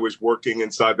 when I was working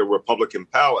inside the Republican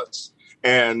Palace.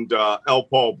 And L.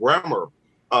 Paul Bremer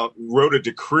wrote a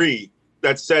decree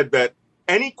that said that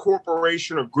any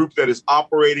corporation or group that is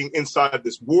operating inside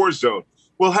this war zone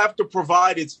will have to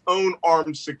provide its own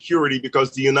armed security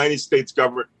because the United States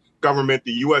government,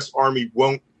 the U.S. Army,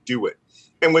 won't do it.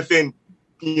 And within,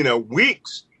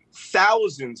 weeks,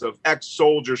 thousands of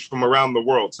ex-soldiers from around the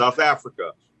world, South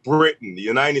Africa, Britain, the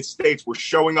United States, were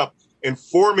showing up and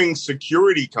forming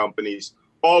security companies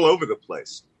all over the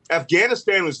place.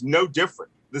 Afghanistan was no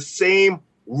different. The same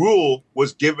rule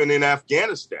was given in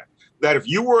Afghanistan, that if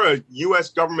you were a U.S.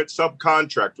 government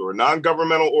subcontractor or a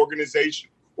non-governmental organization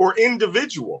or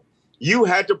individual, you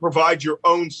had to provide your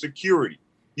own security.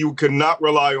 You could not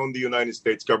rely on the United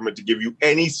States government to give you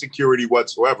any security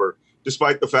whatsoever,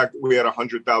 despite the fact that we had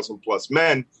 100,000 plus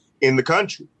men in the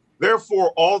country.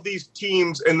 Therefore, all these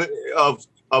teams of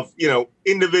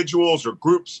individuals or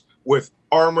groups with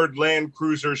armored Land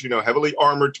Cruisers, heavily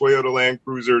armored Toyota Land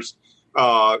Cruisers,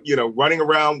 running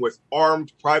around with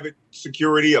armed private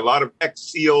security, a lot of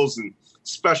ex-SEALs and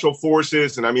special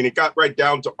forces. And it got right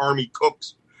down to Army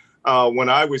cooks when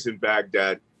I was in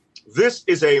Baghdad. This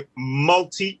is a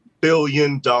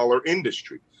multi-billion-dollar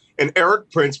industry. And Eric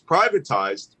Prince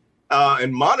privatized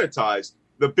and monetized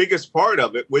the biggest part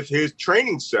of it with his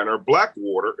training center,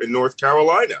 Blackwater, in North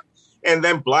Carolina. And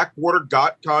then Blackwater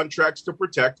got contracts to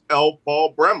protect L.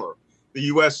 Paul Bremer, the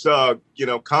U.S.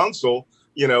 consul,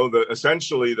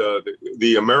 essentially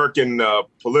the American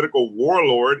political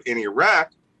warlord in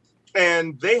Iraq.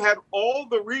 And they had all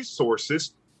the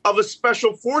resources of a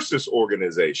special forces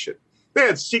organization. They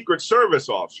had Secret Service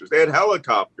officers. They had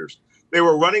helicopters. They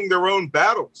were running their own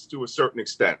battles to a certain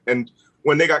extent. And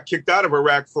when they got kicked out of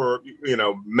Iraq for,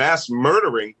 mass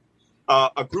murdering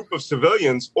a group of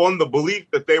civilians on the belief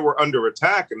that they were under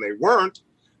attack, and they weren't,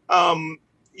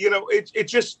 it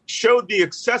just showed the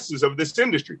excesses of this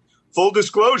industry. Full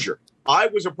disclosure, I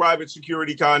was a private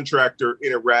security contractor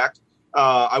in Iraq.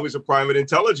 I was a private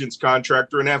intelligence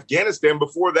contractor in Afghanistan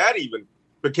before that even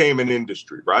became an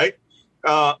industry, right?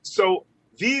 So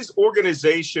these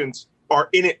organizations are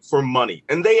in it for money.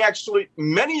 And they actually,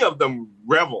 many of them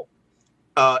revel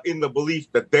in the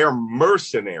belief that they're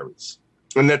mercenaries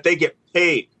and that they get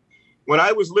paid. When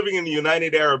I was living in the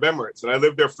United Arab Emirates, and I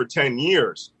lived there for 10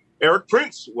 years, Eric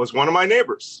Prince was one of my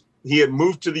neighbors. He had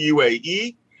moved to the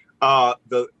UAE.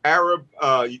 The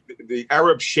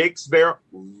Arab sheikhs there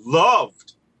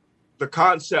loved the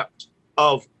concept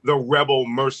of the rebel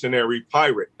mercenary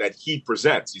pirate that he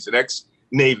presents. He's an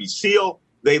ex-Navy SEAL.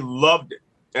 They loved it.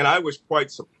 And I was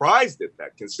quite surprised at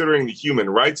that, considering the human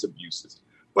rights abuses.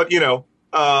 But,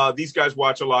 these guys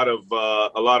watch a lot of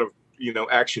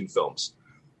action films.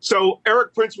 So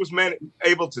Eric Prince was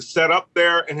able to set up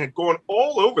there and had gone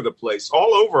all over the place,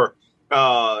 all over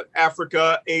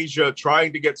Africa, Asia,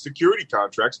 trying to get security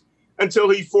contracts until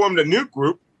he formed a new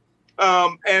group.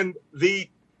 And the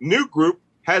new group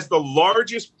has the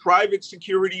largest private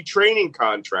security training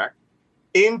contract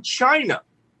in China,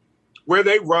 where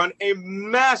they run a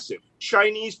massive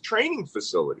Chinese training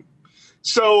facility.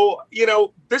 So,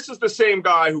 this is the same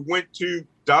guy who went to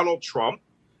Donald Trump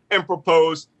and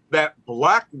proposed that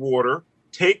Blackwater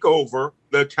take over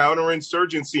the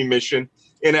counterinsurgency mission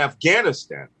in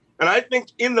Afghanistan. And I think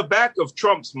in the back of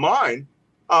Trump's mind,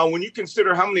 when you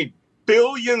consider how many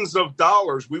billions of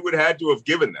dollars we would have had to have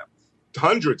given them,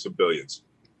 hundreds of billions,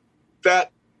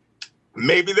 that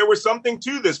maybe there was something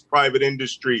to this private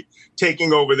industry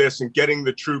taking over this and getting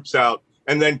the troops out.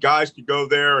 And then guys could go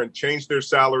there and change their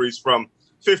salaries from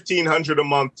 $1,500 a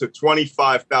month to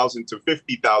 $25,000 to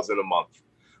 $50,000 a month.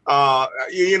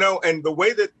 And the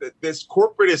way that this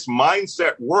corporatist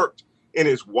mindset worked in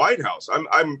his White House,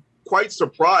 I'm quite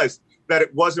surprised that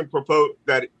it wasn't proposed,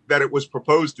 that it was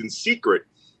proposed in secret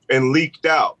and leaked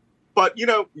out. But, you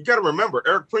got to remember,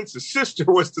 Eric Prince's sister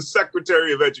was the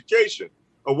Secretary of Education,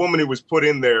 a woman who was put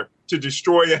in there to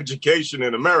destroy education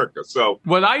in America. So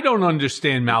what I don't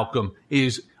understand, Malcolm,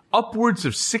 is upwards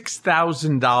of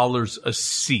 $6,000 a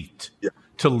seat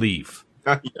to leave.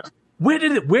 Yeah.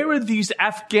 Where are these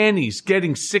Afghanis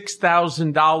getting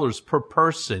 $6,000 per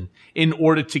person in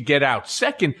order to get out?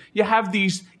 Second, you have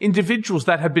these individuals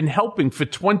that have been helping for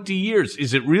 20 years.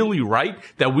 Is it really right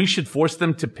that we should force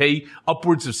them to pay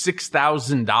upwards of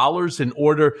 $6,000 in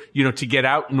order, to get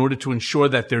out, in order to ensure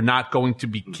that they're not going to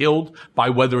be killed by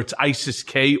whether it's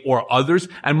ISIS-K or others?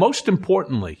 And most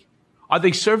importantly, are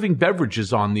they serving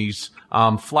beverages on these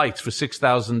flights for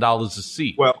 $6,000 a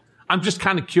seat? Well, I'm just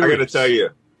kind of curious. I got to tell you.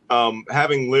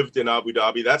 Having lived in Abu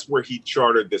Dhabi, that's where he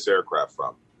chartered this aircraft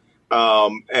from.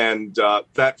 And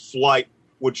that flight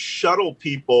would shuttle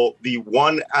people the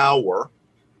 1 hour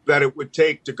that it would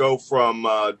take to go from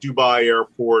Dubai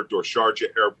Airport or Sharjah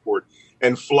Airport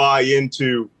and fly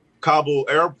into Kabul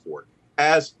Airport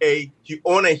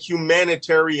on a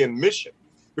humanitarian mission,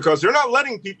 because they're not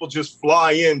letting people just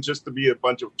fly in just to be a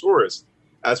bunch of tourists,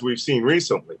 as we've seen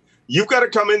recently. You've got to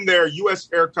come in there, U.S.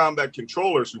 air combat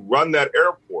controllers who run that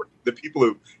airport, the people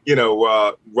who,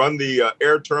 run the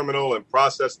air terminal and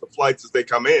process the flights as they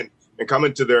come in and come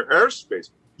into their airspace.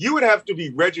 You would have to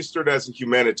be registered as a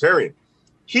humanitarian.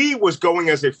 He was going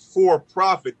as a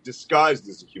for-profit disguised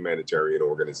as a humanitarian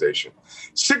organization.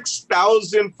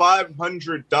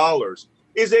 $6,500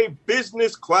 is a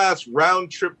business class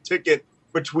round-trip ticket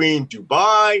between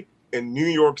Dubai and New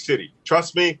York City.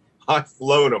 Trust me, I've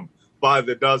flown them by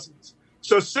the dozens.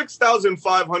 So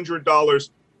 $6,500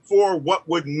 for what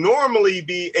would normally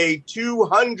be a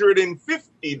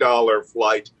 $250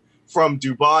 flight from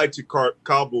Dubai to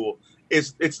Kabul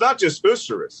it's not just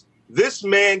usurious. This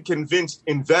man convinced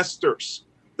investors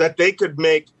that they could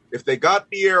make, if they got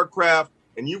the aircraft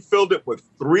and you filled it with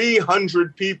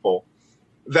 300 people,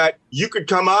 that you could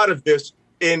come out of this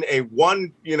in a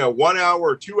 1 hour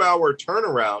or 2 hour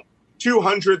turnaround,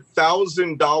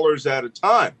 $200,000 at a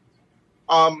time.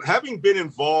 Having been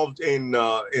involved in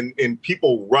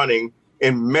people running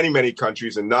in many, many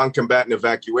countries in non-combatant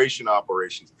evacuation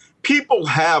operations, people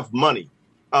have money.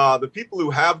 The people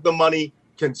who have the money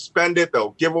can spend it.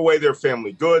 They'll give away their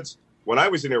family goods. When I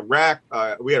was in Iraq,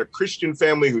 we had a Christian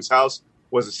family whose house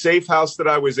was a safe house that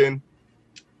I was in.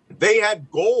 They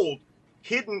had gold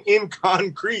hidden in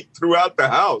concrete throughout the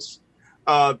house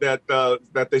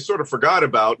that they sort of forgot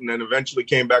about, and then eventually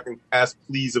came back and asked,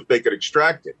 please, if they could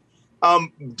extract it.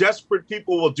 Desperate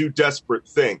people will do desperate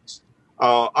things.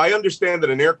 I understand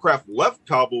that an aircraft left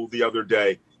Kabul the other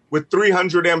day with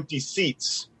 300 empty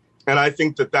seats, and I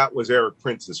think that was Eric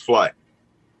Prince's flight.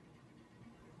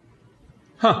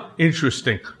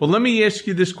 Interesting. Well, let me ask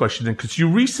you this question then, because you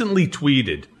recently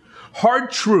tweeted,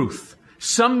 hard truth.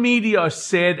 Some media are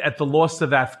sad at the loss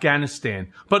of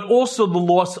Afghanistan, but also the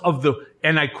loss of the,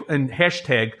 and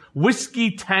hashtag,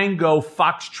 Whiskey Tango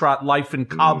Foxtrot life in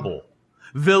Kabul.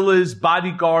 Villas,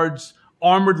 bodyguards,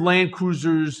 armored land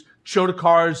cruisers, chota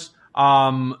cars,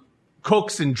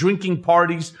 cooks and drinking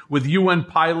parties with UN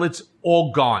pilots,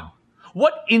 all gone.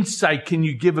 What insight can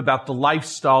you give about the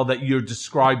lifestyle that you're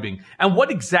describing? And what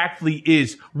exactly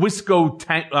is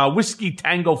Whiskey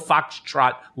Tango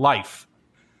Foxtrot life?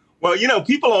 Well,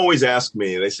 people always ask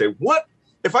me, they say, what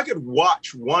if I could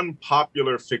watch one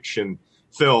popular fiction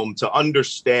film to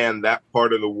understand that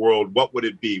part of the world, what would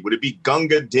it be? Would it be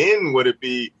Gunga Din? Would it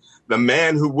be The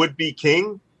Man Who Would Be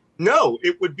King? No,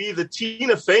 it would be the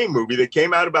Tina Fey movie that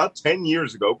came out about 10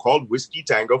 years ago called Whiskey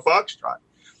Tango Foxtrot.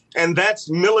 And that's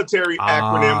military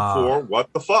acronym for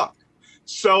what the fuck.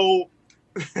 So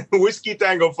Whiskey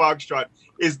Tango Foxtrot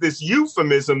is this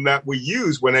euphemism that we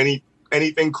use when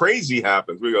anything crazy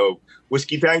happens. We go,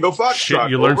 Whiskey Tango Foxtrot. Shit,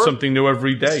 you learn something new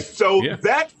every day. So you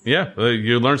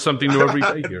learn something new every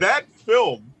day here. That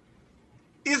film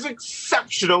is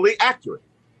exceptionally accurate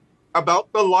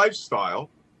about the lifestyle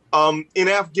in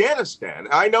Afghanistan.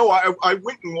 I know I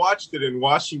went and watched it in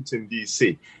Washington,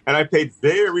 D.C., and I paid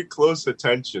very close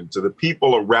attention to the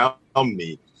people around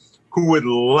me who would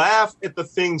laugh at the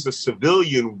things a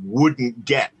civilian wouldn't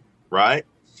get right?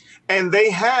 And they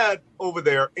had over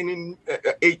there,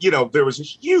 there was a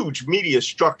huge media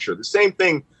structure. The same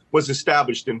thing was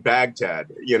established in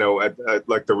Baghdad, at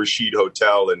like the Rashid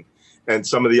Hotel and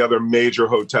some of the other major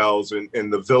hotels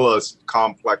and the villa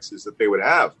complexes that they would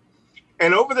have.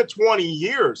 And over the 20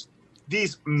 years,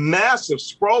 these massive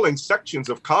sprawling sections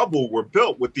of Kabul were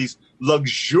built with these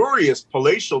luxurious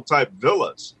palatial type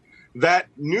villas that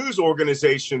news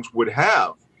organizations would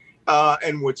have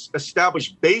and would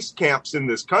establish base camps in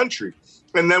this country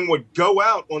and then would go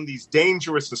out on these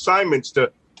dangerous assignments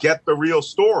to get the real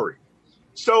story.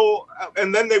 So,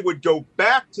 and then they would go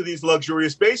back to these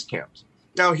luxurious base camps.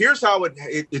 Now, here's how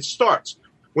it starts.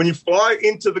 When you fly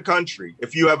into the country,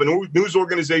 if you have a news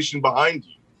organization behind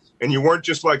you and you weren't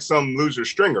just like some loser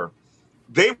stringer,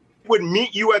 they would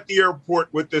meet you at the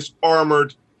airport with this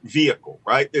armored vehicle,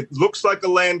 right? It looks like a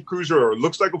Land Cruiser or it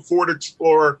looks like a Ford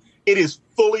Explorer. It is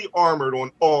fully armored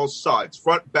on all sides,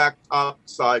 front, back, top,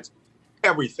 sides,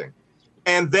 everything.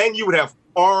 And then you would have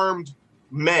armed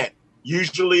men,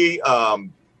 usually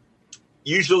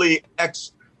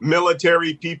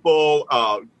ex-military people,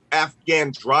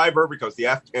 Afghan driver, because the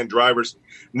Afghan drivers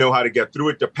know how to get through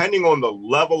it, depending on the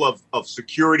level of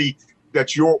security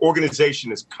that your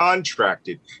organization is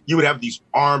contracted. You would have these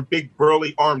big,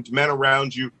 burly armed men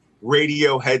around you,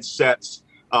 radio headsets,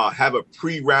 have a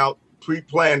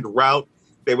pre-planned route.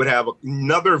 They would have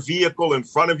another vehicle in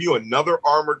front of you, another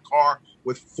armored car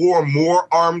with 4 more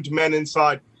armed men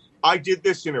inside. I did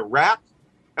this in Iraq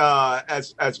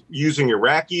as using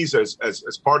Iraqis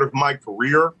as part of my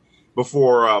career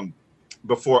before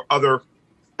other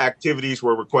activities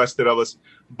were requested of us.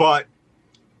 But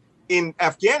in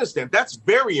Afghanistan, that's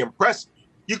very impressive.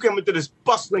 You come into this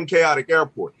bustling, chaotic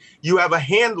airport. You have a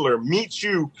handler meet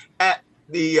you at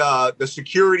the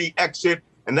security exit,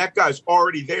 and that guy's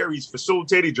already there. He's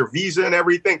facilitated your visa and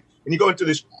everything. And you go into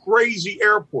this crazy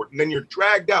airport, and then you're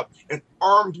dragged out, and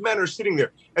armed men are sitting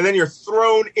there. And then you're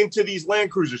thrown into these Land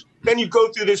Cruisers. Then you go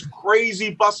through this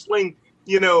crazy, bustling,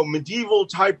 medieval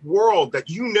type world that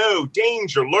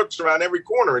danger lurks around every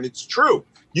corner. And it's true.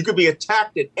 You could be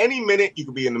attacked at any minute. You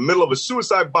could be in the middle of a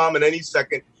suicide bomb at any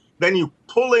second. Then you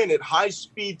pull in at high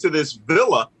speed to this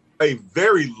villa, a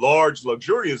very large,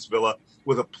 luxurious villa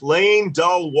with a plain,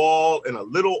 dull wall and a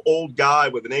little old guy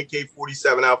with an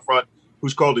AK-47 out front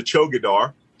who's called a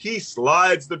Chogadar. He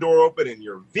slides the door open and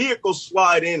your vehicle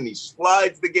slide in. He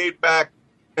slides the gate back,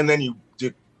 and then you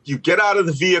get out of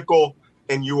the vehicle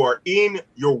and you are in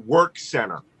your work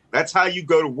center. That's how you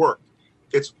go to work.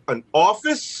 It's an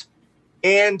office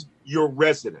and your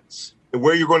residence and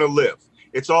where you're going to live.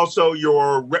 It's also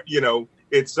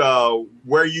it's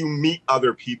where you meet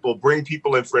other people, bring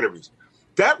people in for interviews.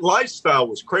 That lifestyle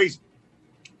was crazy.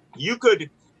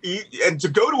 And to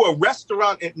go to a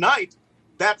restaurant at night,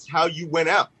 that's how you went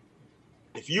out.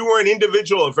 If you were an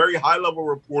individual, a very high-level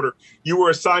reporter, you were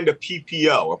assigned a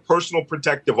PPO, a personal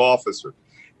protective officer.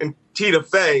 And Tina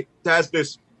Fey has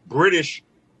this British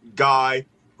guy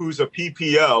who's a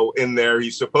PPO in there.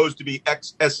 He's supposed to be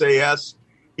ex-SAS.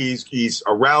 He's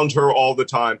around her all the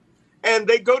time. And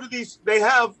they go to they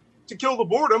have, to kill the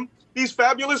boredom, these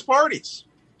fabulous parties.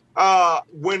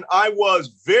 When I was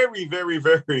very, very,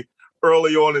 very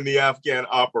early on in the Afghan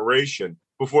operation,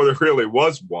 before there really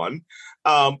was one,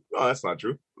 that's not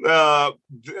true.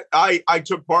 I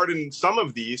took part in some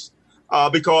of these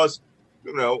because,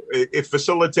 it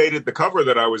facilitated the cover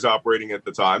that I was operating at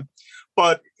the time.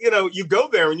 But, you go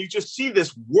there and you just see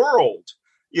this world,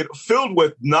 filled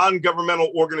with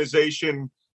non-governmental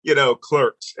organization,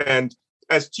 clerks. And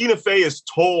as Tina Fey is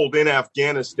told in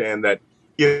Afghanistan that,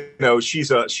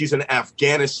 she's an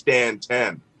Afghanistan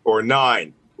 10 or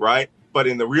 9, right? But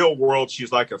in the real world,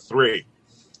 she's like a 3.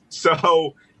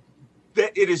 So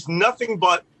it is nothing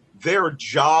but their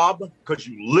job, because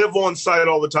you live on site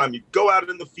all the time. You go out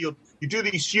in the field. You do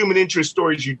these human interest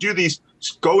stories. You do these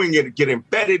going and get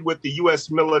embedded with the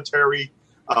U.S. military.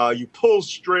 You pull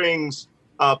strings.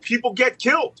 People get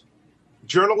killed.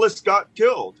 Journalists got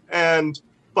killed.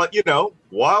 But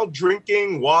wild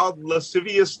drinking, wild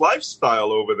lascivious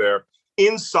lifestyle over there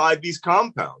inside these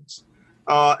compounds.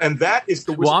 And that is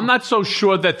the... Well, I'm not so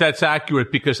sure that that's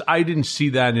accurate, because I didn't see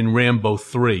that in Rambo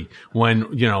 3 when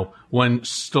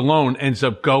Stallone ends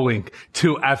up going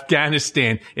to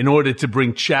Afghanistan in order to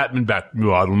bring Chapman back.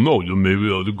 I don't know. You may be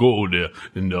able to go there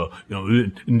and,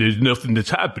 and there's nothing that's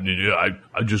happening there.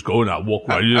 I just go and I walk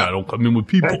right in. I don't come in with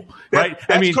people. Right?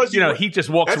 He just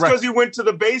walks right. That's because he went to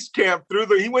the base camp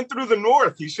he went through the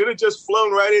north. He should have just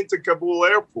flown right into Kabul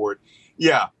airport.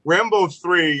 Yeah. Rambo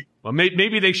 3 Well,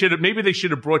 maybe they should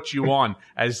have brought you on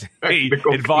as a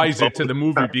advisor to the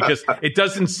movie, because it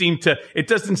doesn't seem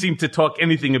to talk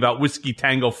anything about Whiskey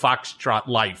Tango Foxtrot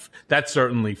life. That's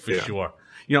certainly for sure.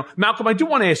 Malcolm, I do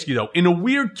want to ask you though, in a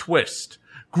weird twist,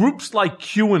 groups like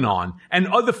QAnon and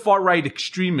other far-right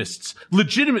extremists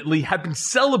legitimately have been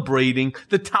celebrating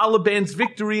the Taliban's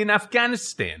victory in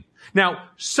Afghanistan. Now,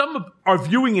 some are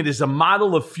viewing it as a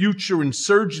model of future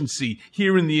insurgency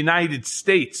here in the United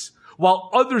States, while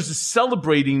others are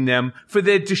celebrating them for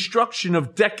their destruction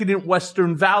of decadent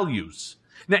Western values.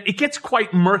 Now, it gets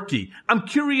quite murky. I'm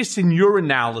curious in your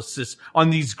analysis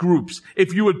on these groups,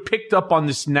 if you had picked up on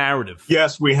this narrative.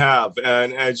 Yes, we have.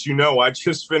 And as you know, I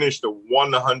just finished a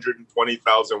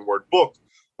 120,000-word book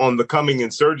on the coming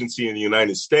insurgency in the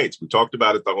United States. We talked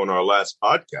about it on our last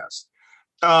podcast.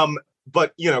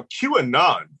 But,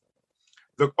 QAnon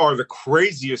are the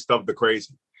craziest of the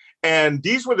crazy. And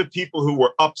these were the people who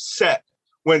were upset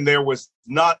when there was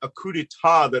not a coup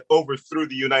d'etat that overthrew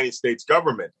the United States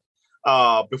government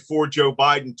before Joe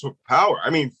Biden took power.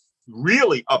 I mean,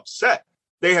 really upset.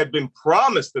 They had been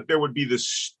promised that there would be this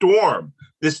storm,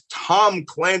 this Tom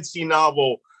Clancy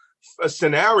novel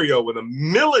scenario where the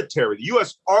military, the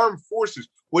U.S. Armed Forces,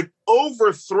 would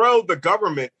overthrow the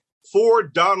government for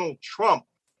Donald Trump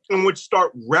and would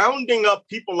start rounding up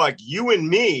people like you and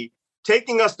me,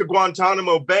 taking us to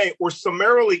Guantanamo Bay or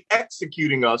summarily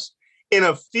executing us in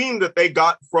a theme that they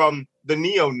got from the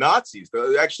neo-Nazis.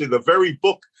 Actually, the very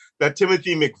book that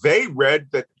Timothy McVeigh read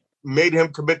that made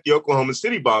him commit the Oklahoma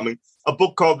City bombing, a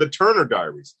book called The Turner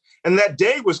Diaries. And that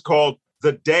day was called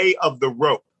the Day of the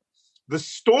Rope. The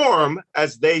storm,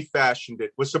 as they fashioned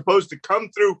it, was supposed to come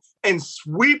through and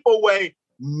sweep away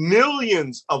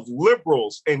millions of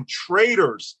liberals and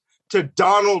traitors to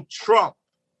Donald Trump.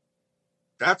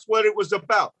 That's what it was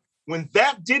about. When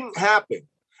that didn't happen,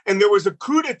 and there was a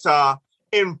coup d'etat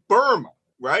in Burma,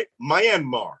 right?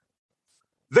 Myanmar,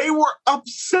 they were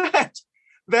upset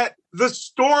that the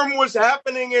storm was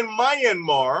happening in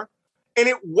Myanmar and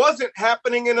it wasn't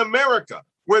happening in America,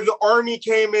 where the army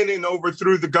came in and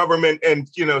overthrew the government and,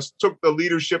 took the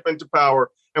leadership into power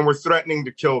and were threatening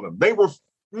to kill them. They were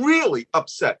really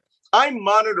upset. I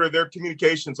monitor their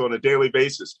communications on a daily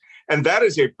basis, and that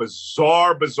is a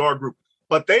bizarre group.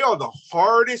 But they are the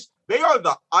hardest. They are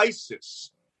the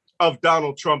ISIS of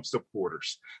Donald Trump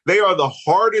supporters. They are the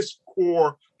hardest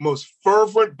core, most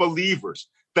fervent believers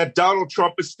that Donald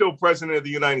Trump is still president of the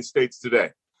United States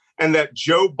today, and that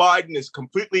Joe Biden is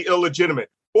completely illegitimate,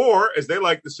 or, as they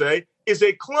like to say, is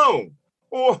a clone,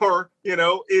 or,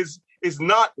 is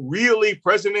not really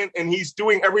president, and he's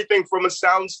doing everything from a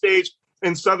soundstage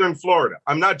in southern Florida.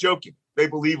 I'm not joking. They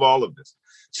believe all of this.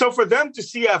 So for them to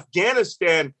see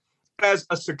Afghanistan as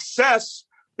a success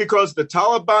because the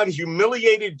Taliban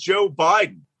humiliated Joe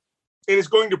Biden and is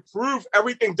going to prove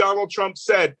everything Donald Trump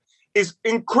said is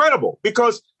incredible,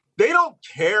 because they don't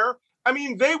care. I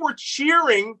mean, they were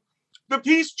cheering the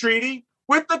peace treaty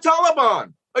with the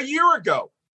Taliban a year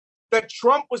ago, that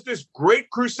Trump was this great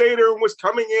crusader and was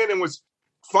coming in and was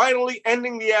finally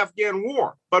ending the Afghan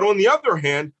war. But on the other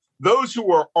hand, those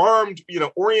who are armed,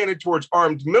 oriented towards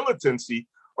armed militancy,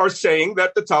 are saying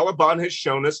that the Taliban has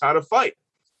shown us how to fight.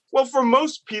 Well, for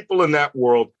most people in that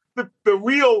world, the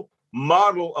real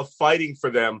model of fighting for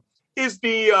them is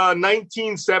the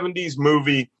 1970s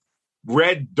movie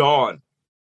Red Dawn,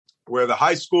 where the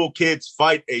high school kids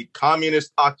fight a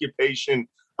communist occupation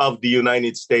of the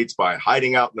United States by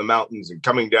hiding out in the mountains and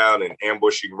coming down and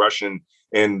ambushing Russian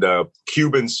and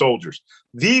Cuban soldiers.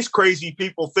 These crazy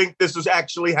people think this is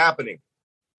actually happening.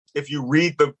 If you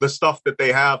read the stuff that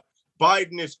they have,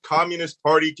 Biden is Communist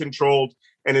Party controlled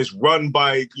and is run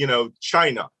by,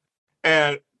 China.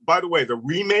 And by the way, the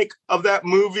remake of that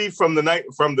movie from the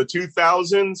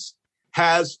 2000s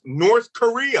has North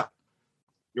Korea,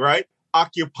 right,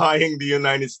 occupying the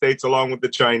United States along with the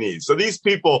Chinese. So these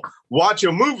people watch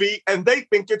a movie and they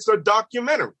think it's a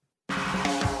documentary.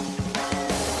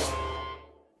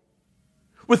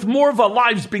 With more of our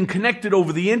lives being connected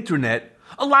over the internet,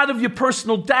 a lot of your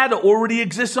personal data already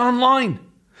exists online.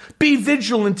 Be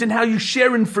vigilant in how you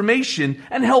share information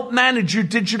and help manage your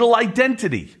digital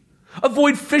identity.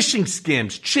 Avoid phishing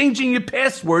scams, changing your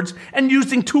passwords, and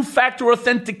using two-factor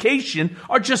authentication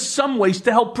are just some ways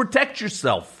to help protect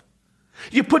yourself.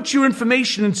 You put your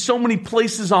information in so many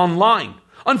places online.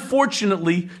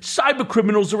 Unfortunately,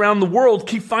 cybercriminals around the world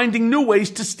keep finding new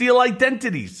ways to steal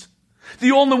identities.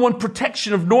 The all-in-one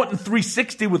protection of Norton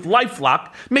 360 with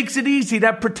LifeLock makes it easy to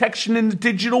have protection in the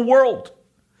digital world.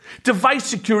 Device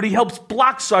security helps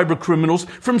block cybercriminals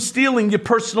from stealing your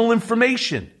personal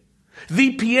information.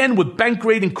 VPN with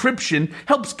bank-grade encryption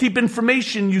helps keep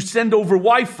information you send over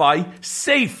Wi-Fi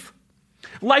safe.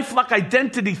 LifeLock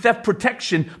Identity Theft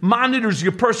Protection monitors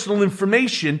your personal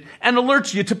information and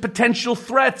alerts you to potential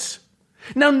threats.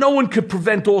 Now, no one could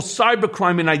prevent all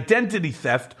cybercrime and identity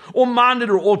theft or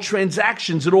monitor all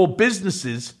transactions at all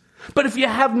businesses. But if you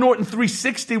have Norton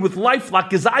 360 with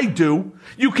LifeLock, as I do,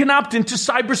 you can opt into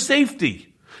cyber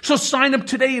safety. So sign up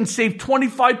today and save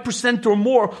 25% or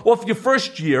more off your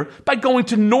first year by going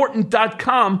to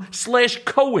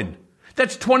norton.com/Cohen.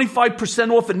 That's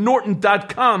 25% off at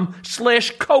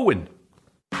norton.com/Cohen.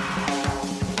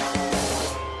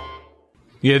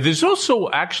 Yeah, there's also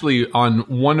actually on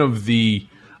one of the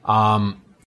Apple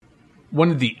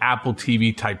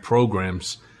TV type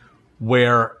programs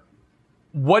where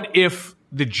what if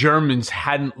the Germans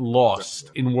hadn't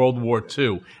lost in World War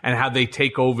II and how they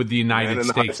take over the United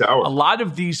States. A lot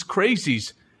of these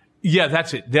crazies, yeah,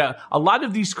 that's it. A lot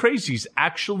of these crazies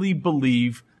actually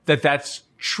believe that that's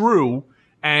true,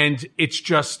 and it's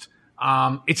just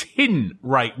it's hidden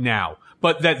right now.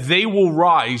 But that they will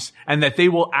rise and that they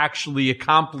will actually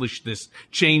accomplish this,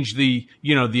 change the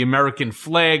American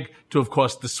flag to, of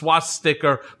course, the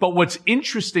swastika. But what's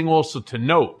interesting also to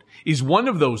note is one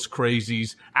of those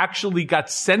crazies actually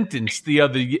got sentenced the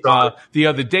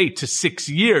other day to 6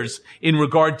 years in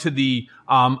regard to the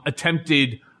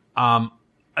attempted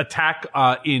attack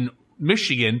in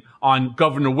Michigan on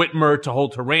Governor Whitmer to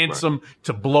hold her ransom,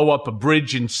 to blow up a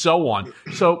bridge, and so on.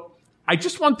 So I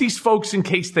just want these folks, in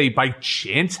case they by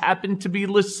chance happen to be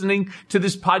listening to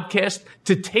this podcast,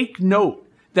 to take note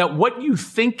that what you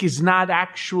think is not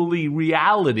actually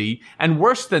reality, and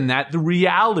worse than that, the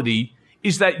reality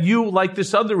is that you, like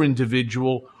this other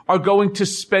individual, are going to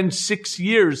spend 6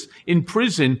 years in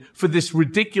prison for this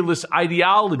ridiculous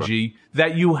ideology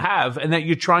that you have and that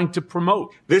you're trying to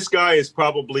promote. This guy is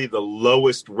probably the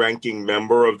lowest ranking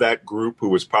member of that group who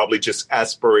was probably just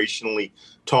aspirationally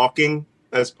talking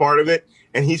as part of it.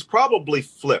 And he's probably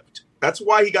flipped. That's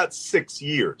why he got 6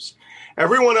 years.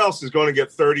 Everyone else is going to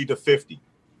get 30 to 50.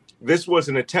 This was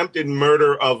an attempted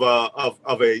murder of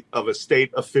a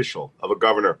state official, of a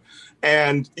governor.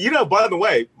 And, by the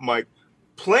way, Mike,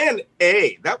 Plan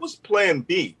A, that was Plan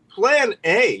B. Plan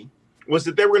A was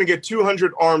that they were going to get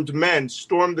 200 armed men,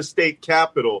 storm the state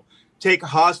capitol, take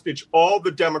hostage all the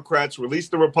Democrats, release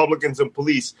the Republicans and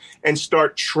police, and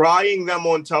start trying them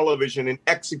on television and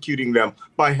executing them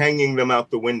by hanging them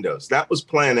out the windows. That was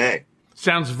Plan A.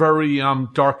 Sounds very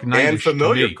Dark Knight-ish and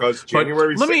familiar, because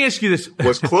January 6th let me ask you this.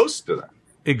 was close to that.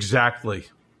 Exactly.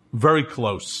 Very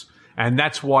close. And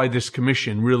that's why this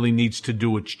commission really needs to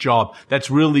do its job. That's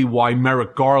really why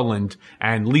Merrick Garland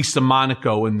and Lisa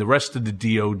Monaco and the rest of the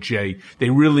DOJ, they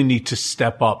really need to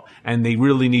step up and they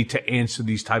really need to answer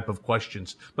these type of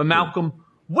questions. But Malcolm,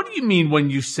 what do you mean when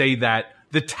you say that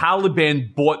the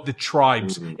Taliban bought the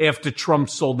tribes after Trump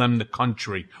sold them the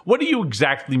country? What do you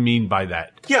exactly mean by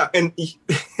that? Yeah, and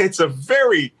it's a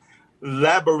very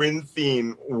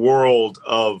labyrinthine world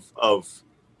of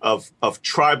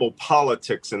tribal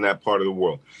politics in that part of the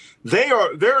world.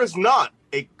 There is not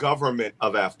a government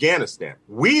of Afghanistan.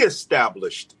 We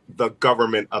established the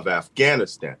government of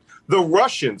Afghanistan. The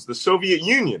Russians, the Soviet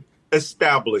Union,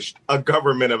 established a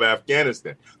government of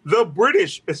Afghanistan. The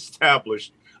British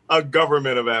established a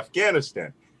government of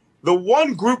Afghanistan. The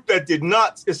one group that did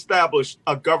not establish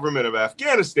a government of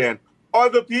Afghanistan are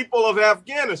the people of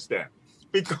Afghanistan,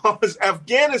 because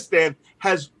Afghanistan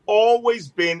has always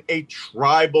been a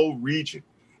tribal region.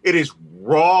 It is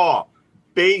raw,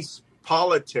 base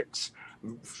politics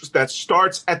that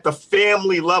starts at the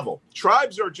family level.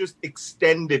 Tribes are just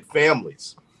extended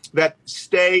families that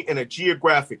stay in a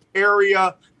geographic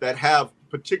area, that have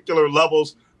particular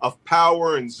levels of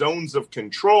power and zones of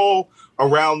control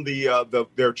around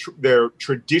their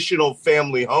traditional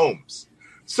family homes.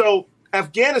 So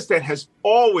Afghanistan has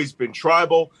always been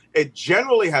tribal. It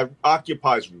generally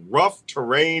occupies rough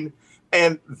terrain,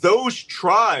 and those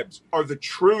tribes are the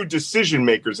true decision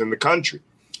makers in the country.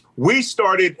 We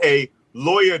started a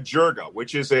Loya Jirga,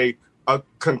 which is an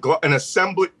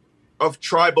assembly of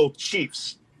tribal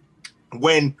chiefs,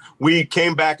 when we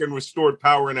came back and restored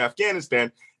power in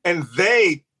Afghanistan, and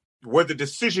they were the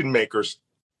decision makers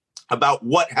about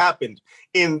what happened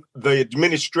in the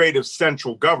administrative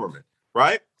central government,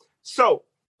 right? So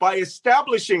by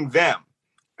establishing them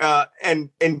and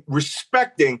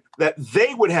respecting that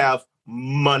they would have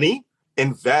money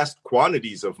in vast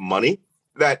quantities of money,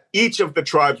 that each of the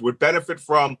tribes would benefit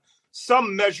from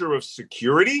some measure of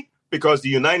security, because the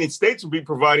United States would be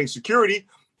providing security.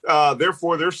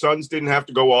 Therefore, their sons didn't have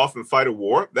to go off and fight a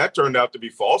war. That turned out to be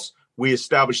false. We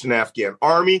established an Afghan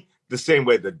army. the same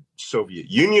way the Soviet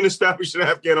Union established an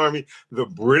Afghan army, the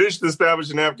British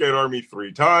established an Afghan army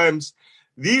 3 times.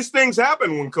 These things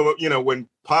happen when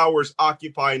powers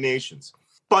occupy nations.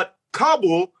 But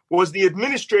Kabul was the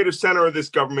administrative center of this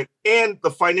government and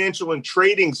the financial and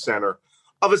trading center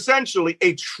of essentially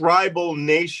a tribal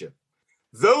nation.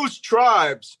 Those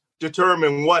tribes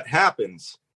determine what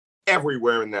happens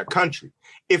everywhere in that country.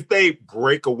 If they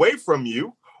break away from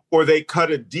you or they cut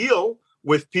a deal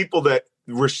with people that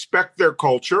respect their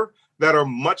culture, that are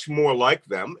much more like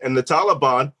them, and the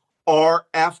Taliban are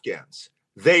Afghans.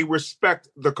 They respect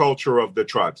the culture of the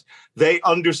tribes. They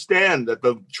understand that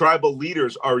the tribal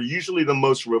leaders are usually the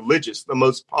most religious, the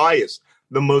most pious,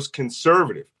 the most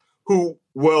conservative, who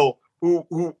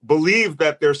believe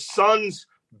that their sons'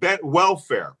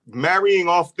 welfare, marrying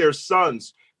off their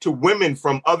sons to women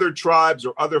from other tribes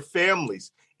or other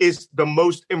families, is the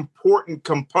most important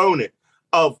component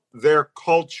of their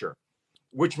culture,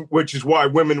 which is why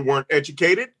women weren't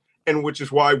educated and which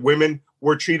is why women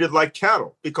were treated like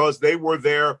cattle, because they were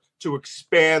there to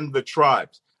expand the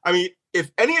tribes. I mean,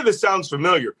 if any of this sounds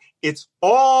familiar, it's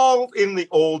all in the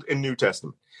Old and New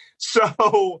Testament.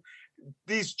 So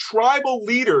these tribal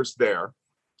leaders there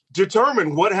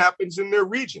determine what happens in their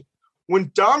region.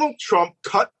 When Donald Trump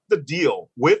cut the deal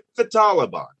with the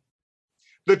Taliban,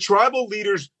 the tribal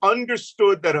leaders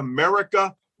understood that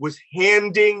America was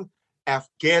handing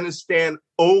Afghanistan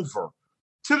over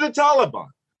to the Taliban,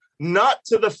 not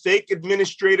to the fake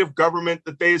administrative government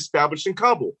that they established in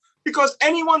Kabul. Because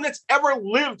anyone that's ever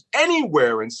lived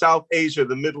anywhere in South Asia,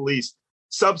 the Middle East,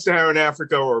 Sub-Saharan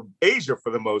Africa, or Asia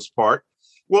for the most part,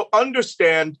 will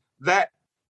understand that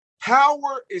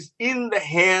power is in the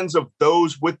hands of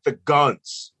those with the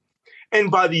guns. And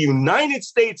by the United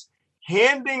States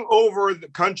handing over the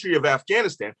country of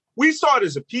Afghanistan, we saw it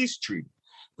as a peace treaty.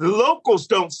 The locals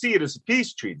don't see it as a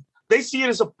peace treaty. They see it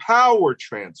as a power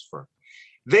transfer.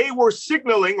 They were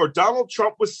signaling, or Donald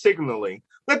Trump was signaling,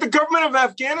 that the government of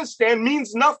Afghanistan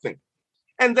means nothing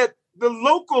and that the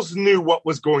locals knew what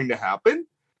was going to happen.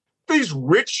 These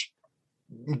rich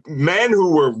men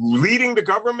who were leading the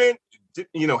government,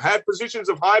 had positions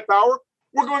of high power,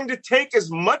 were going to take as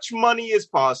much money as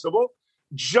possible,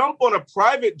 jump on a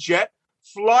private jet,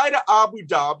 fly to Abu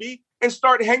Dhabi, and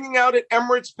start hanging out at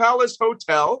Emirates Palace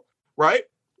Hotel, right,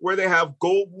 where they have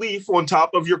gold leaf on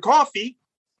top of your coffee,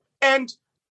 and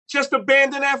just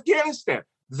abandon Afghanistan.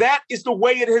 That is the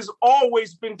way it has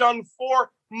always been done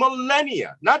for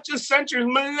millennia, not just centuries,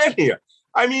 millennia.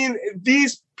 I mean,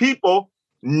 these people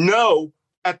know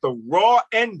at the raw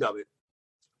end of it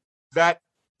that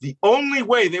the only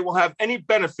way they will have any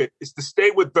benefit is to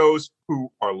stay with those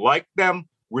who are like them,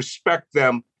 respect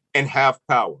them, and have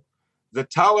power. The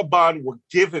Taliban were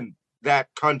given that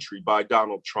country by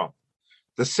Donald Trump.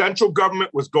 The central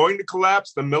government was going to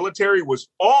collapse. The military was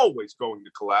always going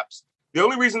to collapse. The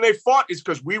only reason they fought is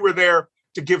because we were there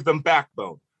to give them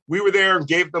backbone. We were there and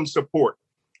gave them support.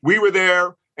 We were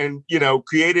there and,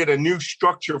 created a new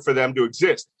structure for them to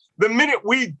exist. The minute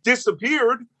we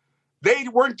disappeared, they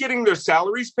weren't getting their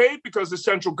salaries paid because the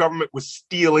central government was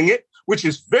stealing it, which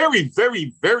is very,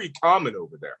 very, very common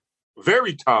over there.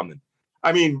 Very common.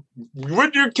 I mean,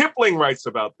 Rudyard Kipling writes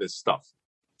about this stuff.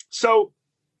 So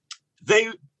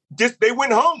they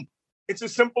went home. It's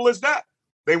as simple as that.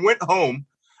 They went home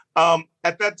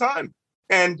at that time.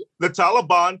 And the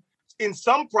Taliban, in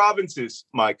some provinces,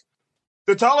 Mike,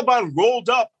 the Taliban rolled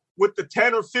up with the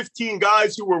 10 or 15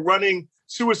 guys who were running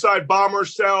suicide bomber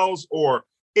cells or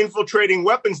infiltrating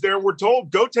weapons there, and were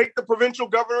told, go take the provincial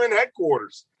government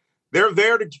headquarters. They're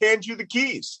there to hand you the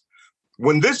keys.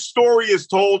 When this story is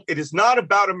told, it is not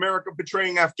about America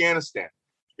betraying Afghanistan.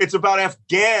 It's about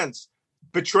Afghans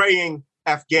betraying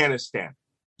Afghanistan.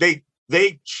 They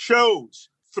chose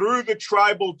through the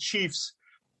tribal chiefs,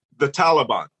 the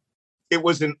Taliban. It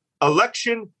was an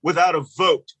election without a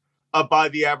vote by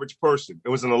the average person. It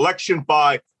was an election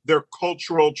by their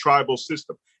cultural tribal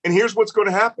system. And here's what's going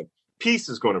to happen. Peace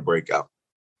is going to break out.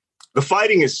 The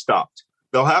fighting is stopped.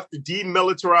 They'll have to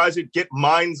demilitarize it, get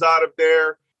mines out of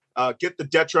there, get the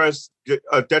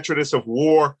detritus of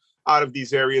war out of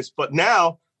these areas. But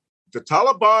now the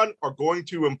Taliban are going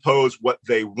to impose what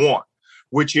they want,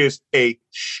 which is a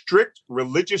strict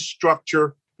religious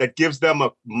structure that gives them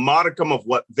a modicum of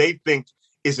what they think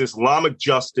is Islamic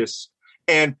justice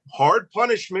and hard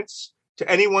punishments to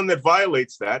anyone that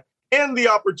violates that, and the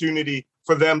opportunity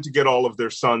for them to get all of their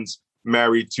sons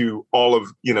married to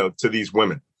to these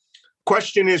women.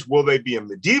 Question is, will they be a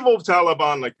medieval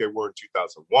Taliban like they were in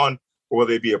 2001, or will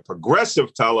they be a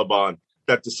progressive Taliban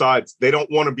that decides they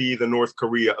don't want to be the North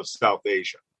Korea of South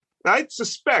Asia? And I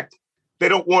suspect They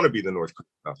don't want to be the North Korea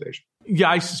of South Asia. Yeah,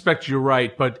 I suspect you're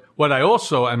right. But what I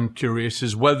also am curious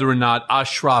is whether or not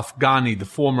Ashraf Ghani, the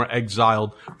former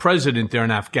exiled president there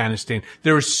in Afghanistan,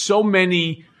 there are so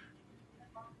many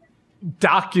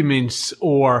documents,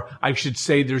 or I should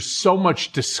say there's so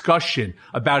much discussion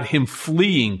about him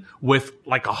fleeing with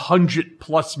like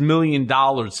 $100+ million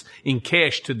in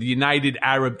cash to the United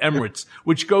Arab Emirates,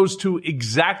 which goes to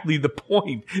exactly the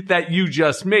point that you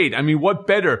just made. I mean, what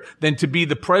better than to be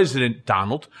the president,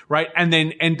 Donald, right? And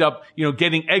then end up,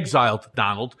 getting exiled,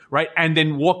 Donald, right? And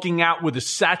then walking out with a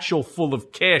satchel full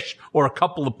of cash or a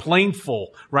couple of plane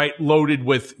full, right? Loaded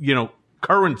with,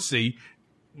 currency,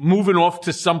 moving off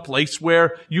to some place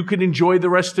where you can enjoy the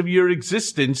rest of your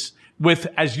existence with,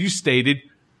 as you stated,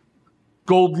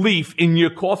 gold leaf in your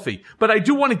coffee. But I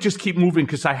do want to just keep moving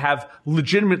because I have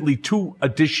legitimately 2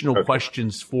 additional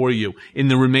questions for you in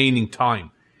the remaining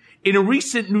time. In a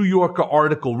recent New Yorker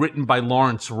article written by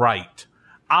Lawrence Wright,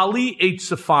 Ali H.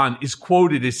 Safan is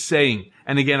quoted as saying,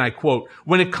 and again I quote,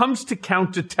 "When it comes to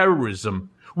counterterrorism,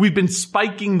 we've been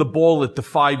spiking the ball at the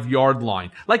 5-yard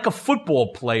line, like a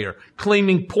football player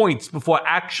claiming points before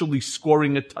actually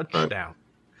scoring a touchdown."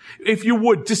 If you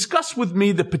would, discuss with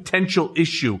me the potential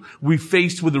issue we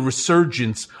face with the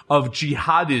resurgence of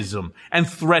jihadism and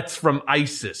threats from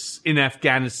ISIS in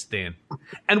Afghanistan.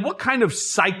 And what kind of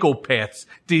psychopaths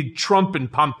did Trump and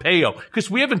Pompeo,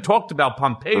 because we haven't talked about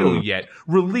Pompeo yet,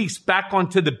 release back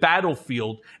onto the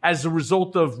battlefield as a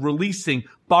result of releasing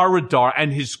Baradar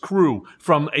and his crew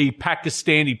from a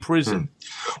Pakistani prison?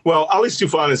 Well, Ali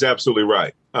Sufan is absolutely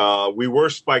right. We were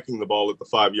spiking the ball at the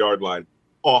 5-yard line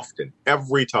often,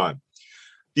 every time.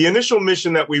 The initial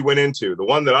mission that we went into, the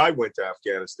one that I went to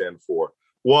Afghanistan for,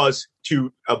 was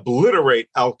to obliterate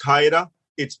Al-Qaeda,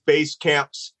 its base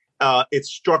camps, its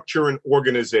structure and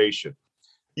organization.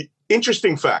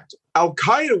 Interesting fact,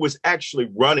 Al-Qaeda was actually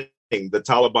running the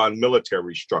Taliban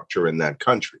military structure in that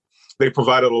country. They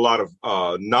provided a lot of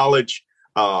knowledge,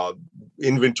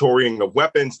 inventorying of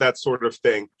weapons, that sort of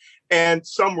thing, and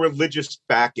some religious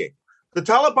backing. The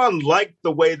Taliban liked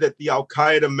the way that the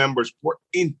Al-Qaeda members were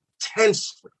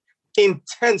intensely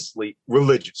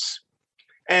religious.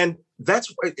 And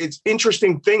it's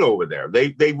interesting thing over there.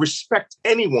 They respect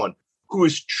anyone who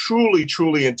is truly,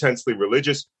 truly intensely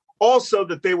religious. Also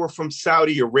that they were from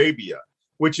Saudi Arabia,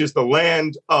 which is the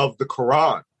land of the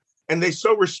Quran. And they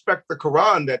so respect the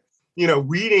Quran that,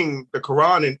 reading the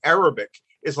Quran in Arabic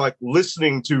is like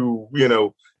listening to,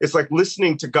 it's like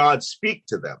listening to God speak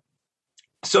to them.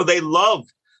 So they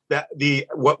loved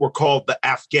what were called the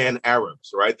Afghan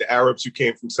Arabs, right? The Arabs who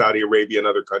came from Saudi Arabia and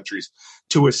other countries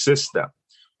to assist them.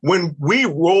 When we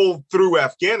rolled through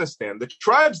Afghanistan, the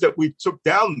tribes that we took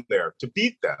down there to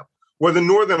beat them were the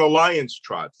Northern Alliance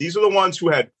tribes. These are the ones who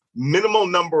had minimal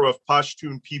number of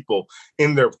Pashtun people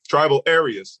in their tribal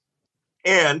areas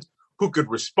and who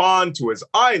could respond to, as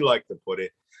I like to put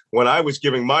it, when I was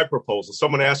giving my proposal.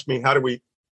 Someone asked me, how do we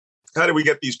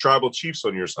get these tribal chiefs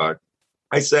on your side?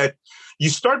 I said, you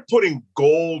start putting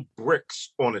gold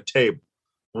bricks on a table,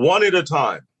 one at a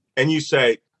time, and you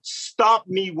say, stop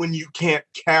me when you can't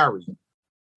carry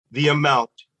the amount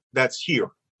that's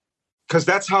here. Because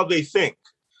that's how they think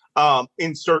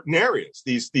in certain areas,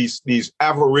 these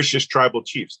avaricious tribal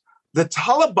chiefs. The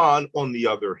Taliban, on the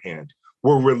other hand,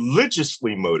 were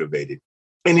religiously motivated.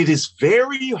 And it is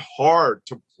very hard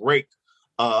to break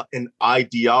an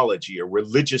ideology, a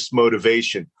religious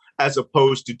motivation, as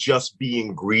opposed to just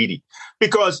being greedy.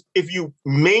 Because if you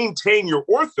maintain your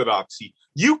orthodoxy,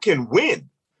 you can win.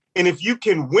 And if you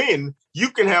can win, you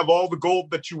can have all the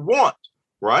gold that you want,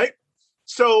 right?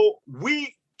 So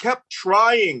we kept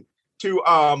trying to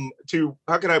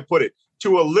how can I put it,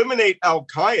 to eliminate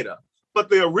Al-Qaeda. But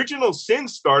the original sin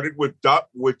started with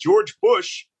George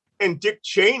Bush and Dick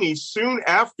Cheney soon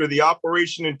after the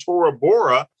operation in Tora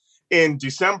Bora in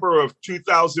December of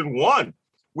 2001.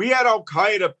 We had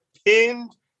Al-Qaeda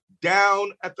pinned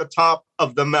down at the top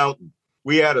of the mountain.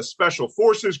 We had a special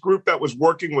forces group that was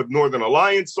working with Northern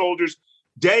Alliance soldiers,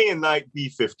 day and night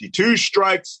B-52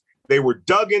 strikes. They were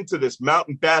dug into this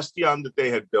mountain bastion that they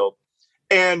had built.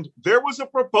 And there was a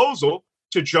proposal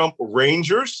to jump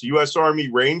Rangers, U.S. Army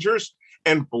Rangers,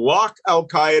 and block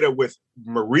Al-Qaeda with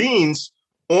Marines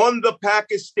on the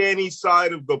Pakistani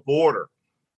side of the border,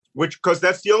 because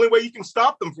that's the only way you can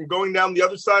stop them from going down the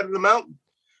other side of the mountain.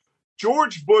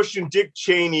 George Bush and Dick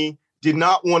Cheney did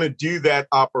not want to do that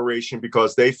operation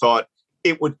because they thought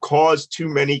it would cause too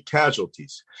many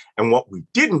casualties. And what we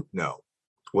didn't know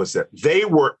was that they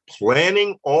were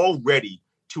planning already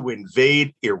to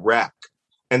invade Iraq,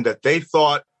 and that they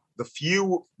thought the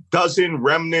few dozen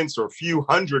remnants or few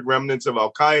hundred remnants of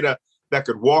Al-Qaeda that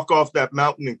could walk off that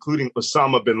mountain, including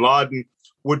Osama bin Laden,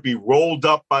 would be rolled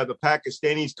up by the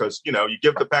Pakistanis because, you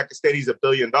give the Pakistanis $1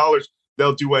 billion,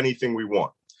 they'll do anything we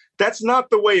want. That's not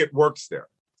the way it works there.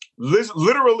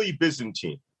 Literally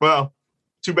Byzantine. Well,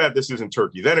 too bad this isn't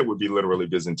Turkey. Then it would be literally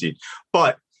Byzantine.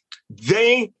 But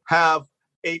they have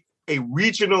a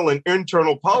regional and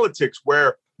internal politics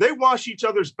where they wash each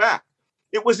other's back.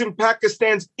 It was in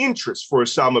Pakistan's interest for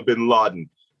Osama bin Laden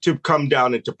to come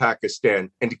down into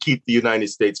Pakistan and to keep the United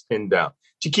States pinned down,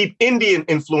 to keep Indian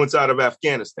influence out of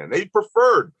Afghanistan. They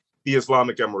preferred the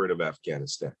Islamic Emirate of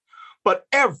Afghanistan. But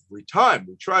every time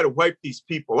we try to wipe these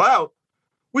people out,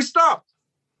 we stop.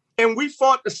 And we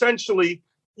fought essentially,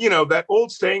 that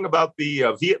old saying about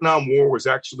the Vietnam War was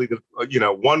actually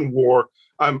one war,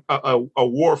 a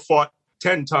war fought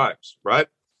 10 times, right?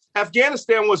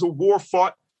 Afghanistan was a war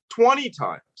fought 20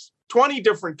 times, 20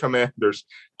 different commanders,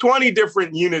 20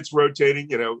 different units rotating,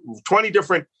 20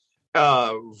 different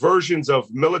versions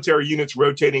of military units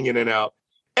rotating in and out.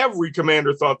 Every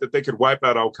commander thought that they could wipe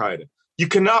out Al-Qaeda. You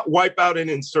cannot wipe out an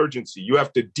insurgency. You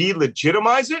have to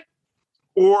delegitimize it,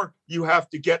 or you have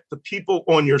to get the people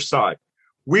on your side.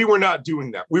 We were not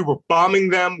doing that. We were bombing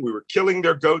them. We were killing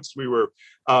their goats. We were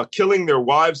killing their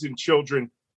wives and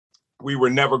children. We were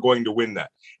never going to win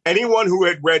that. Anyone who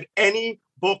had read any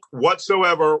book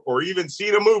whatsoever or even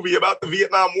seen a movie about the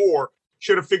Vietnam War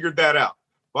should have figured that out.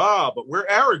 But we're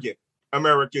arrogant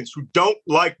Americans who don't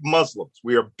like Muslims.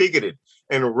 We are bigoted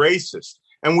and racist.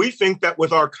 And we think that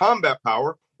with our combat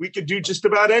power, we could do just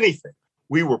about anything.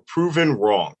 We were proven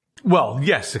wrong. Well,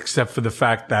 yes, except for the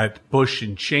fact that Bush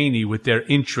and Cheney, with their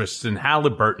interests in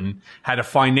Halliburton, had a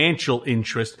financial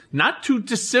interest not too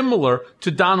dissimilar to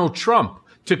Donald Trump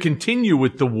to continue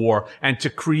with the war and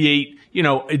to create,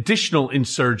 additional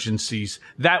insurgencies.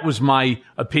 That was my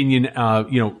opinion,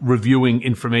 reviewing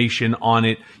information on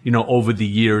it, over the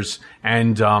years.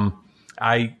 And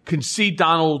I can see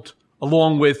Donald,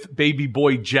 along with baby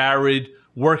boy Jared,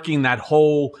 working that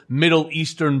whole Middle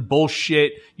Eastern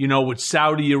bullshit, with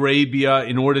Saudi Arabia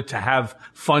in order to have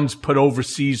funds put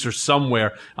overseas or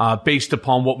somewhere based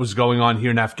upon what was going on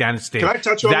here in Afghanistan. Can I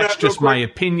touch on that? That's just my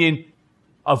opinion.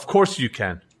 Of course you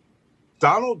can.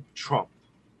 Donald Trump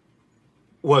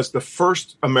was the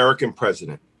first American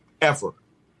president ever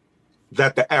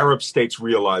that the Arab states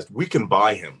realized we can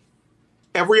buy him.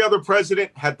 Every other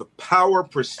president had the power,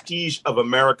 prestige of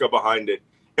America behind it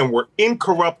and were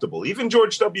incorruptible. Even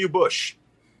George W. Bush.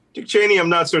 Dick Cheney, I'm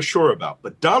not so sure about.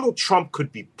 But Donald Trump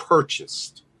could be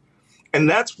purchased. And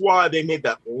that's why they made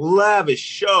that lavish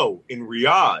show in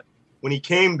Riyadh when he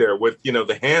came there with,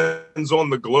 the hands on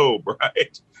the globe,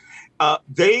 right?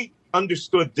 They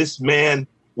understood this man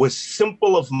was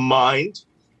simple of mind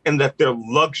and that their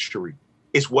luxury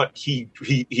is what he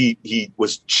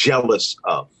was jealous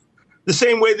of. The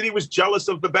same way that he was jealous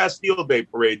of the Bastille Day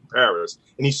parade in Paris,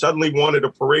 and he suddenly wanted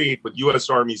a parade with U.S.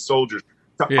 Army soldiers.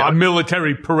 A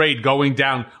military parade going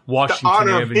down Washington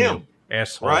Avenue. Him,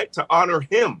 asshole. Right? To honor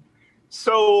him.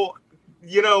 So,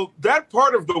 that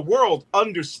part of the world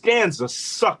understands a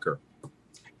sucker.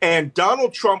 And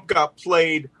Donald Trump got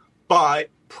played by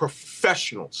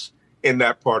professionals in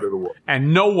that part of the world.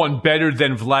 And no one better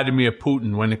than Vladimir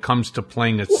Putin when it comes to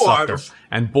playing a sucker.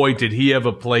 And boy, did he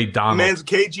ever play Donald. Man's a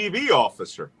KGB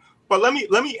officer. But let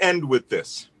me end with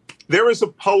this. There is a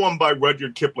poem by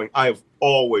Rudyard Kipling I have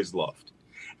always loved.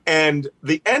 And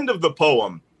the end of the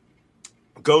poem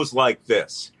goes like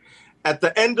this. At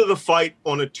the end of the fight,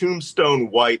 on a tombstone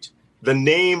white, the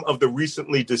name of the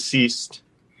recently deceased,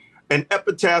 an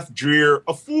epitaph drear,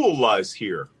 a fool lies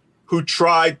here, who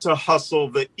tried to hustle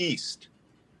the East.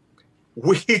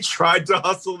 We tried to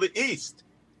hustle the East.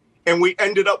 And we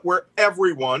ended up where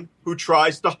everyone who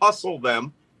tries to hustle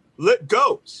them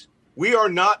goes. We are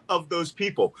not of those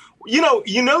people.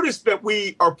 You notice that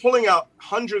we are pulling out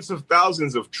hundreds of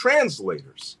thousands of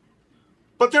translators,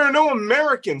 but there are no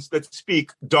Americans that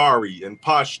speak Dari and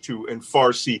Pashto and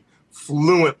Farsi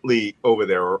fluently over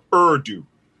there, or Urdu.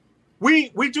 We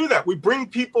do that. We bring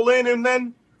people in, and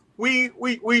then we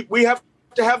have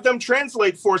to have them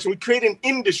translate for us, and we create an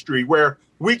industry where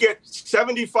we get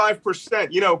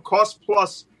 75%, cost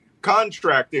plus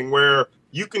contracting, where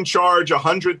you can charge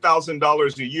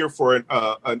 $100,000 a year for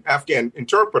an Afghan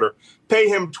interpreter, pay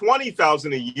him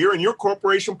 $20,000 a year, and your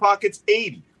corporation pockets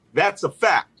 $80,000. That's a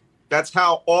fact. That's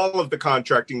how all of the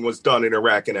contracting was done in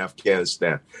Iraq and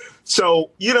Afghanistan.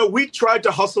 So, we tried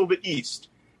to hustle the East,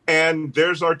 and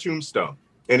there's our tombstone,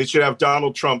 and it should have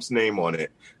Donald Trump's name on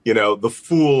it. The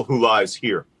fool who lies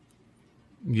here.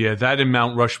 Yeah, that and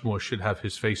Mount Rushmore should have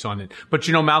his face on it. But,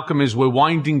 Malcolm, as we're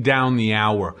winding down the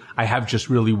hour, I have just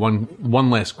really one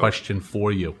last question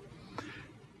for you.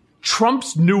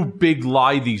 Trump's new big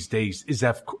lie these days is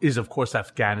of course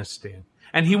Afghanistan.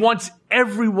 And he wants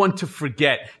everyone to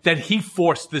forget that he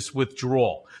forced this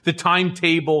withdrawal, the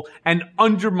timetable, and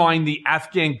undermine the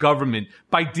Afghan government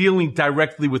by dealing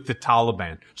directly with the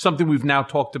Taliban, something we've now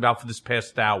talked about for this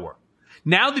past hour.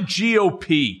 Now the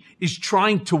GOP is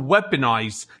trying to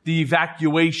weaponize the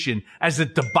evacuation as a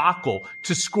debacle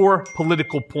to score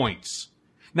political points.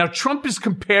 Now Trump is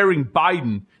comparing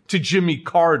Biden to Jimmy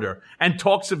Carter, and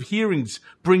talks of hearings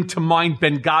bring to mind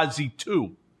Benghazi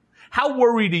too. How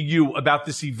worried are you about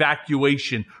this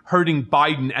evacuation hurting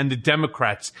Biden and the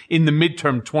Democrats in the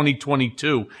midterm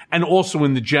 2022 and also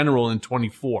in the general in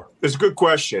 24? It's a good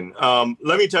question.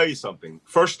 Let me tell you something.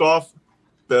 First off,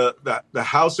 the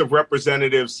House of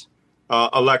Representatives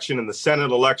election and the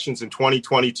Senate elections in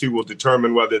 2022 will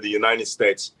determine whether the United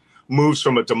States moves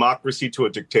from a democracy to a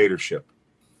dictatorship.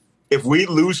 If we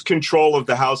lose control of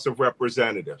the House of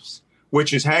Representatives,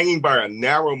 which is hanging by a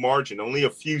narrow margin, only a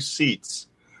few seats,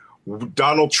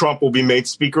 Donald Trump will be made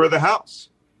Speaker of the House.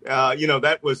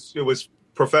 It was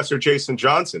Professor Jason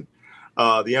Johnson,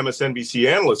 the MSNBC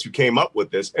analyst, who came up with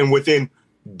this. And within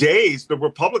days, the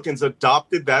Republicans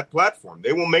adopted that platform.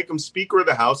 They will make him Speaker of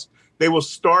the House. They will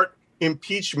start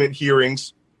impeachment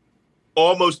hearings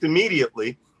almost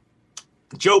immediately.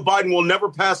 Joe Biden will never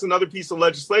pass another piece of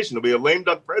legislation. He'll be a lame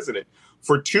duck president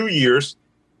for 2 years,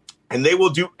 and they will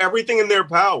do everything in their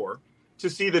power to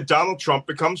see that Donald Trump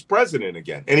becomes president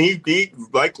again. And he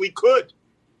likely could,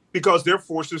 because their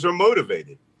forces are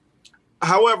motivated.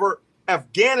 However,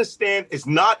 Afghanistan is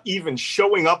not even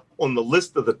showing up on the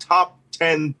list of the top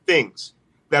 10 things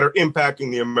that are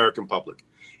impacting the American public.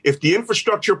 If the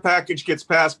infrastructure package gets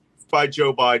passed by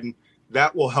Joe Biden,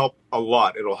 that will help a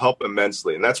lot. It'll help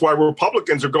immensely. And that's why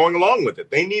Republicans are going along with it.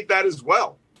 They need that as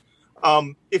well.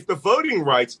 If the Voting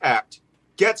Rights Act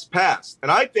gets passed,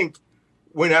 and I think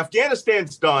when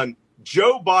Afghanistan's done,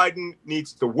 Joe Biden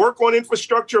needs to work on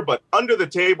infrastructure, but under the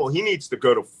table, he needs to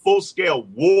go to full-scale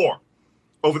war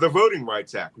over the Voting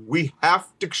Rights Act. We have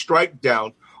to strike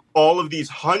down all of these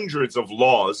hundreds of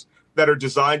laws that are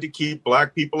designed to keep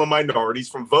Black people and minorities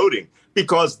from voting,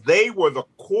 because they were the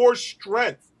core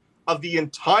strength of the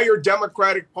entire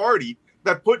Democratic Party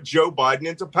that put Joe Biden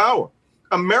into power.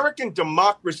 American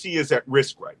democracy is at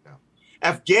risk right now.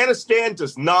 Afghanistan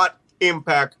does not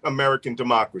impact American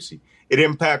democracy. It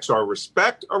impacts our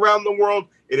respect around the world.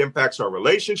 It impacts our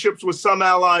relationships with some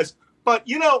allies. But,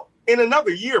 in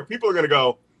another year, people are going to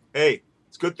go, hey,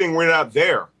 it's a good thing we're not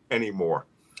there anymore.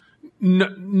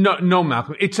 No,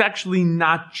 Malcolm. It's actually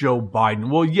not Joe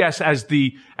Biden. Well, yes,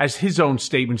 as his own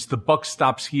statements, the buck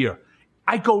stops here.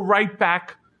 I go right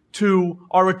back to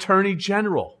our Attorney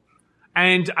General.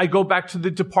 And I go back to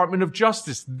the Department of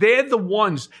Justice. They're the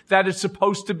ones that are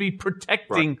supposed to be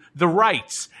protecting the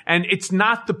rights. And it's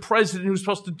not the president who's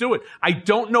supposed to do it. I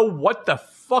don't know what the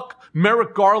fuck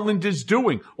Merrick Garland is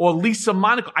doing, or Lisa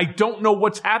Monaco. I don't know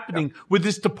what's happening with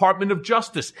this Department of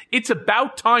Justice. It's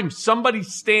about time somebody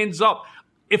stands up.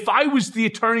 If I was the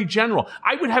Attorney General,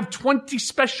 I would have 20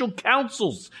 special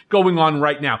counsels going on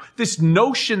right now. This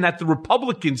notion that the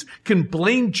Republicans can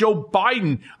blame Joe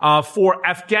Biden for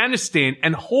Afghanistan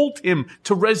and hold him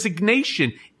to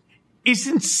resignation is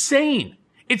insane.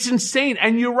 It's insane.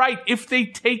 And you're right. If they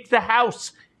take the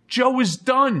House, Joe is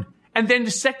done. And then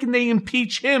the second they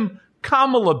impeach him,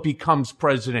 Kamala becomes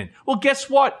president. Well, guess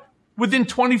what? Within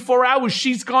 24 hours,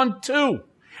 she's gone too.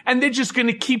 And they're just going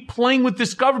to keep playing with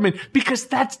this government because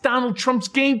that's Donald Trump's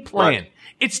game plan. Right.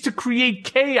 It's to create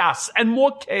chaos and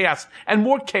more chaos and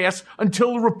more chaos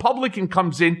until a Republican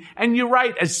comes in. And you're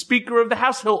right, as Speaker of the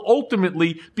House, he'll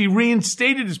ultimately be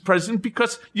reinstated as president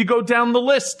because you go down the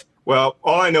list. Well,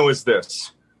 all I know is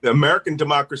this. The American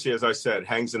democracy, as I said,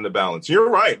 hangs in the balance.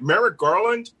 You're right. Merrick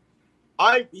Garland,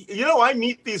 I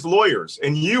meet these lawyers,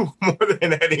 and you more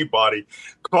than anybody,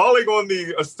 calling on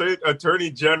the state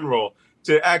attorney general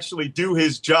to actually do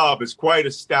his job is quite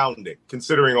astounding,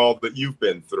 considering all that you've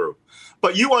been through.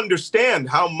 But you understand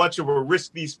how much of a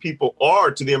risk these people are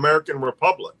to the American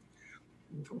Republic.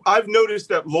 I've noticed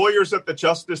that lawyers at the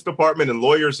Justice Department and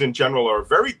lawyers in general are a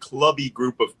very clubby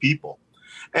group of people.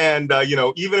 And,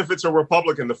 even if it's a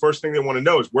Republican, the first thing they want to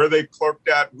know is where they've clerked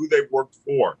at, who they've worked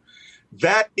for.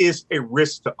 That is a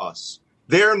risk to us.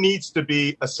 There needs to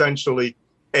be essentially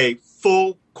a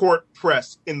full court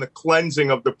press in the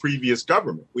cleansing of the previous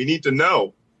government. We need to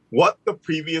know what the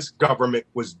previous government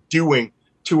was doing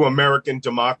to American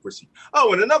democracy.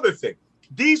 Oh, and another thing,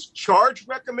 these charge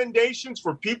recommendations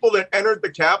for people that entered the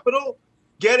Capitol,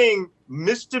 getting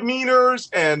misdemeanors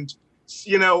and,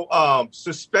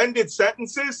 suspended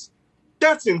sentences,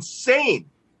 that's insane.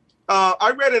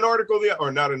 I read an article,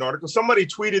 somebody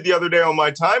tweeted the other day on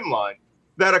my timeline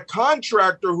that a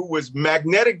contractor who was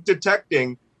magnetic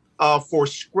detecting for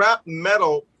scrap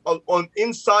metal on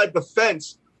inside the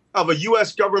fence of a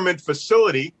U.S. government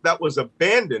facility that was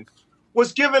abandoned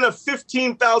was given a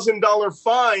 $15,000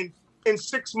 fine and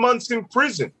 6 months in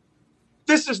prison.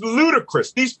 This is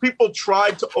ludicrous. These people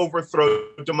tried to overthrow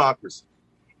democracy.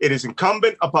 It is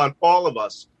incumbent upon all of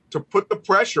us to put the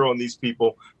pressure on these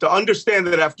people to understand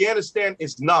that Afghanistan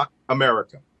is not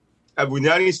America. The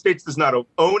United States does not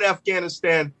own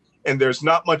Afghanistan, and there's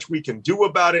not much we can do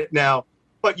about it now.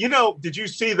 But, did you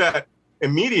see that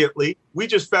immediately we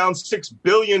just found $6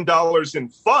 billion in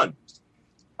funds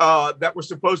that were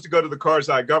supposed to go to the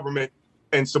Karzai government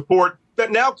and support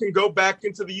that now can go back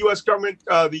into the U.S. government,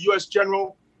 the U.S.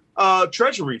 General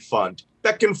Treasury Fund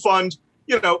that can fund,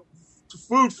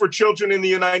 food for children in the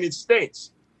United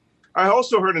States. I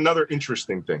also heard another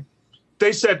interesting thing.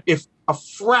 They said if a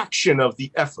fraction of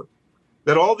the effort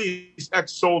that all these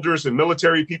ex-soldiers and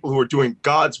military people who are doing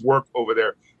God's work over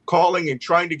there, calling and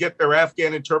trying to get their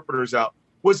Afghan interpreters out,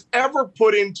 was ever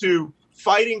put into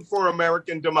fighting for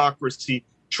American democracy,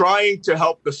 trying to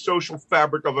help the social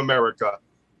fabric of America,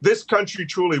 this country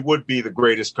truly would be the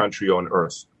greatest country on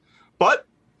earth. But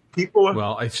people are...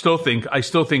 Well, I still think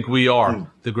we are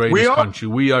the greatest country.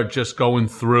 We are just going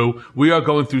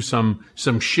through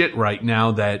some shit right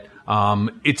now that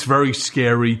it's very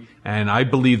scary. And I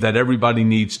believe that everybody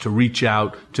needs to reach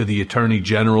out to the Attorney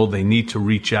General. They need to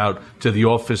reach out to the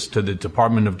office, to the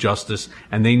Department of Justice,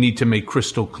 and they need to make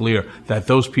crystal clear that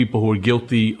those people who are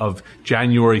guilty of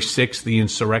January 6th, the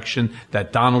insurrection,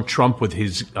 that Donald Trump with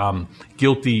his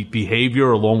guilty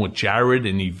behavior, along with Jared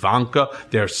and Ivanka,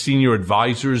 their senior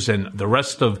advisors, and the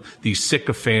rest of these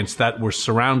sycophants that were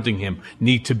surrounding him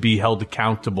need to be held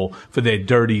accountable for their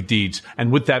dirty deeds.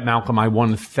 And with that, Malcolm, I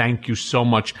want to thank you so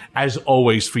much, as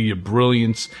always, for your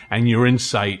brilliance and your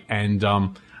insight. And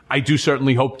I do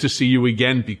certainly hope to see you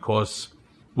again because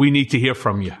we need to hear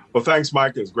from you. Well, thanks,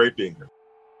 Mike. It's great being here.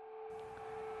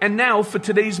 And now for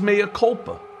today's mea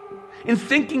culpa. In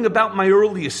thinking about my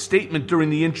earlier statement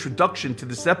during the introduction to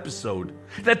this episode,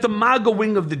 that the MAGA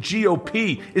wing of the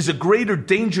GOP is a greater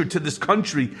danger to this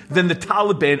country than the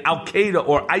Taliban, Al-Qaeda,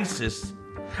 or ISIS,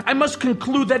 I must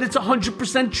conclude that it's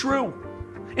 100% true.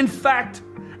 In fact,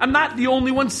 I'm not the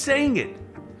only one saying it.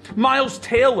 Miles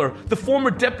Taylor, the former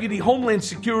Deputy Homeland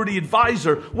Security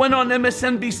Advisor, went on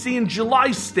MSNBC in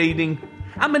July stating,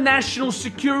 "I'm a national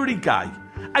security guy.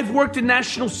 I've worked in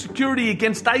national security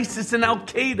against ISIS and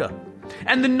Al-Qaeda.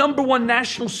 And the number one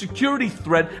national security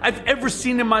threat I've ever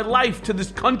seen in my life to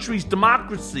this country's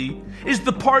democracy is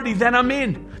the party that I'm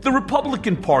in, the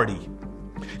Republican Party.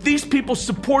 These people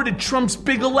supported Trump's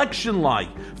big election lie,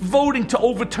 voting to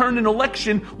overturn an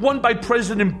election won by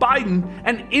President Biden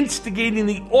and instigating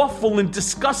the awful and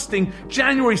disgusting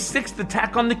January 6th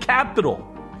attack on the Capitol.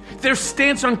 Their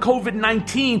stance on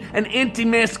COVID-19 and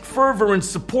anti-mask fervor in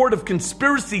support of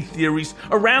conspiracy theories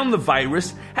around the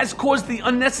virus has caused the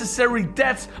unnecessary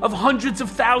deaths of hundreds of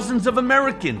thousands of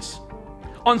Americans.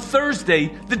 On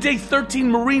Thursday, the day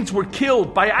 13 Marines were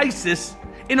killed by ISIS,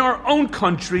 in our own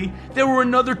country, there were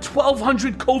another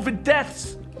 1,200 COVID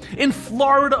deaths. In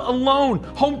Florida alone,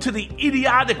 home to the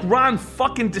idiotic Ron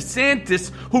fucking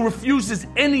DeSantis, who refuses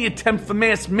any attempt for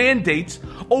mass mandates,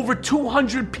 over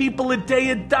 200 people a day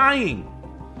are dying.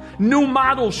 New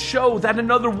models show that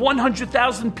another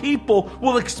 100,000 people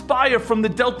will expire from the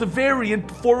Delta variant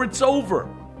before it's over.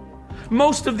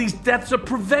 Most of these deaths are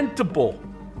preventable.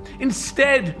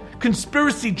 Instead,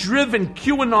 conspiracy-driven,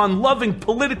 QAnon-loving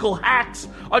political hacks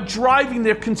are driving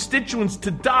their constituents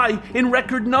to die in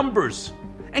record numbers.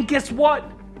 And guess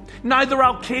what? Neither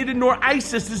Al-Qaeda nor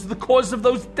ISIS is the cause of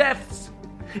those deaths.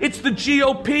 It's the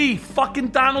GOP, fucking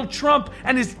Donald Trump,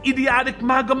 and his idiotic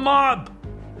MAGA mob.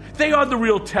 They are the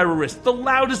real terrorists, the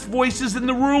loudest voices in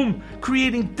the room,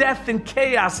 creating death and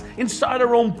chaos inside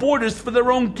our own borders for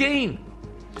their own gain.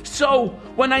 So,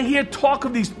 when I hear talk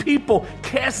of these people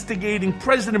castigating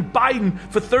President Biden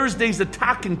for Thursday's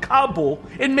attack in Kabul,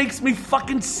 it makes me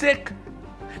fucking sick.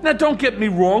 Now, don't get me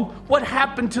wrong, what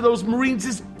happened to those Marines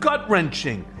is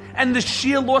gut-wrenching, and the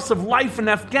sheer loss of life in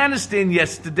Afghanistan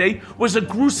yesterday was a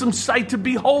gruesome sight to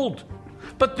behold.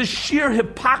 But the sheer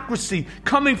hypocrisy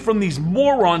coming from these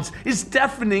morons is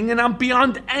deafening, and I'm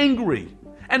beyond angry.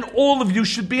 And all of you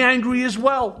should be angry as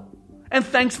well. And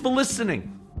thanks for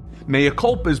listening. Mea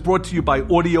Culpa is brought to you by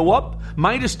Audio Up,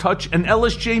 Midas Touch, and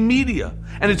LSJ Media,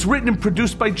 and it's written and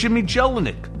produced by Jimmy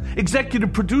Jelinek.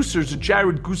 Executive producers are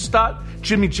Jared Gustat,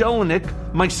 Jimmy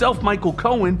Jelinek, myself, Michael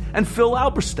Cohen, and Phil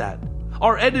Alberstadt.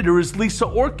 Our editor is Lisa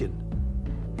Orkin.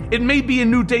 It may be a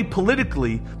new day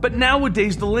politically, but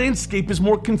nowadays the landscape is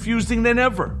more confusing than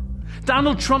ever.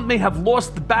 Donald Trump may have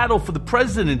lost the battle for the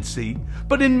presidency,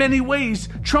 but in many ways,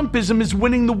 Trumpism is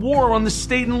winning the war on the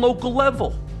state and local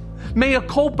level. Mea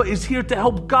Culpa is here to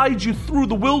help guide you through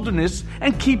the wilderness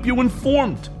and keep you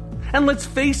informed. And let's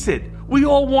face it, we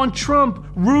all want Trump,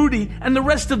 Rudy, and the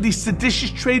rest of these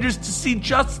seditious traitors to see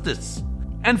justice.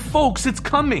 And folks, it's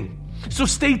coming. So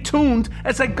stay tuned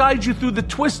as I guide you through the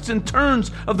twists and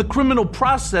turns of the criminal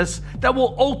process that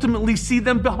will ultimately see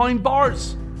them behind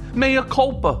bars. Mea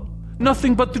culpa.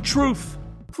 Nothing but the truth.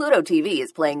 Pluto TV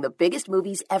is playing the biggest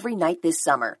movies every night this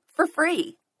summer for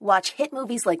free. Watch hit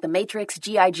movies like The Matrix,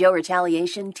 G.I. Joe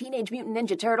Retaliation, Teenage Mutant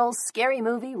Ninja Turtles, Scary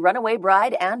Movie, Runaway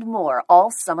Bride, and more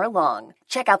all summer long.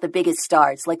 Check out the biggest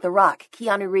stars like The Rock,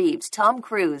 Keanu Reeves, Tom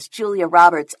Cruise, Julia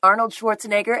Roberts, Arnold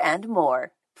Schwarzenegger, and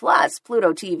more. Plus,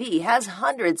 Pluto TV has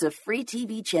hundreds of free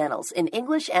TV channels in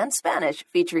English and Spanish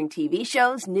featuring TV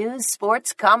shows, news,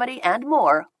 sports, comedy, and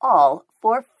more, all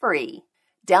for free.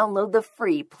 Download the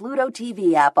free Pluto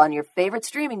TV app on your favorite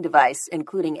streaming device,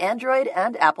 including Android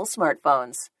and Apple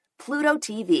smartphones. Pluto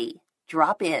TV.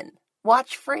 Drop in.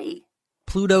 Watch free.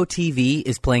 Pluto TV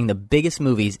is playing the biggest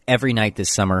movies every night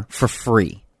this summer for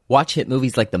free. Watch hit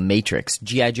movies like The Matrix,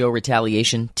 G.I. Joe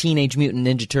Retaliation, Teenage Mutant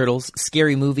Ninja Turtles,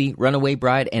 Scary Movie, Runaway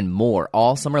Bride, and more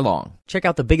all summer long. Check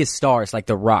out the biggest stars like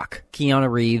The Rock,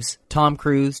 Keanu Reeves, Tom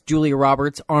Cruise, Julia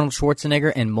Roberts, Arnold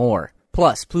Schwarzenegger, and more.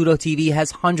 Plus, Pluto TV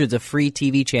has hundreds of free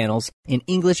TV channels in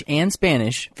English and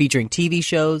Spanish featuring TV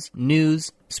shows,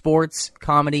 news, sports,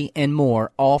 comedy, and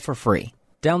more, all for free.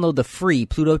 Download the free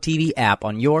Pluto TV app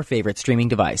on your favorite streaming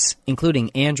device,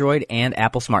 including Android and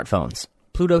Apple smartphones.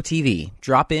 Pluto TV.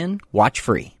 Drop in, watch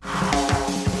free.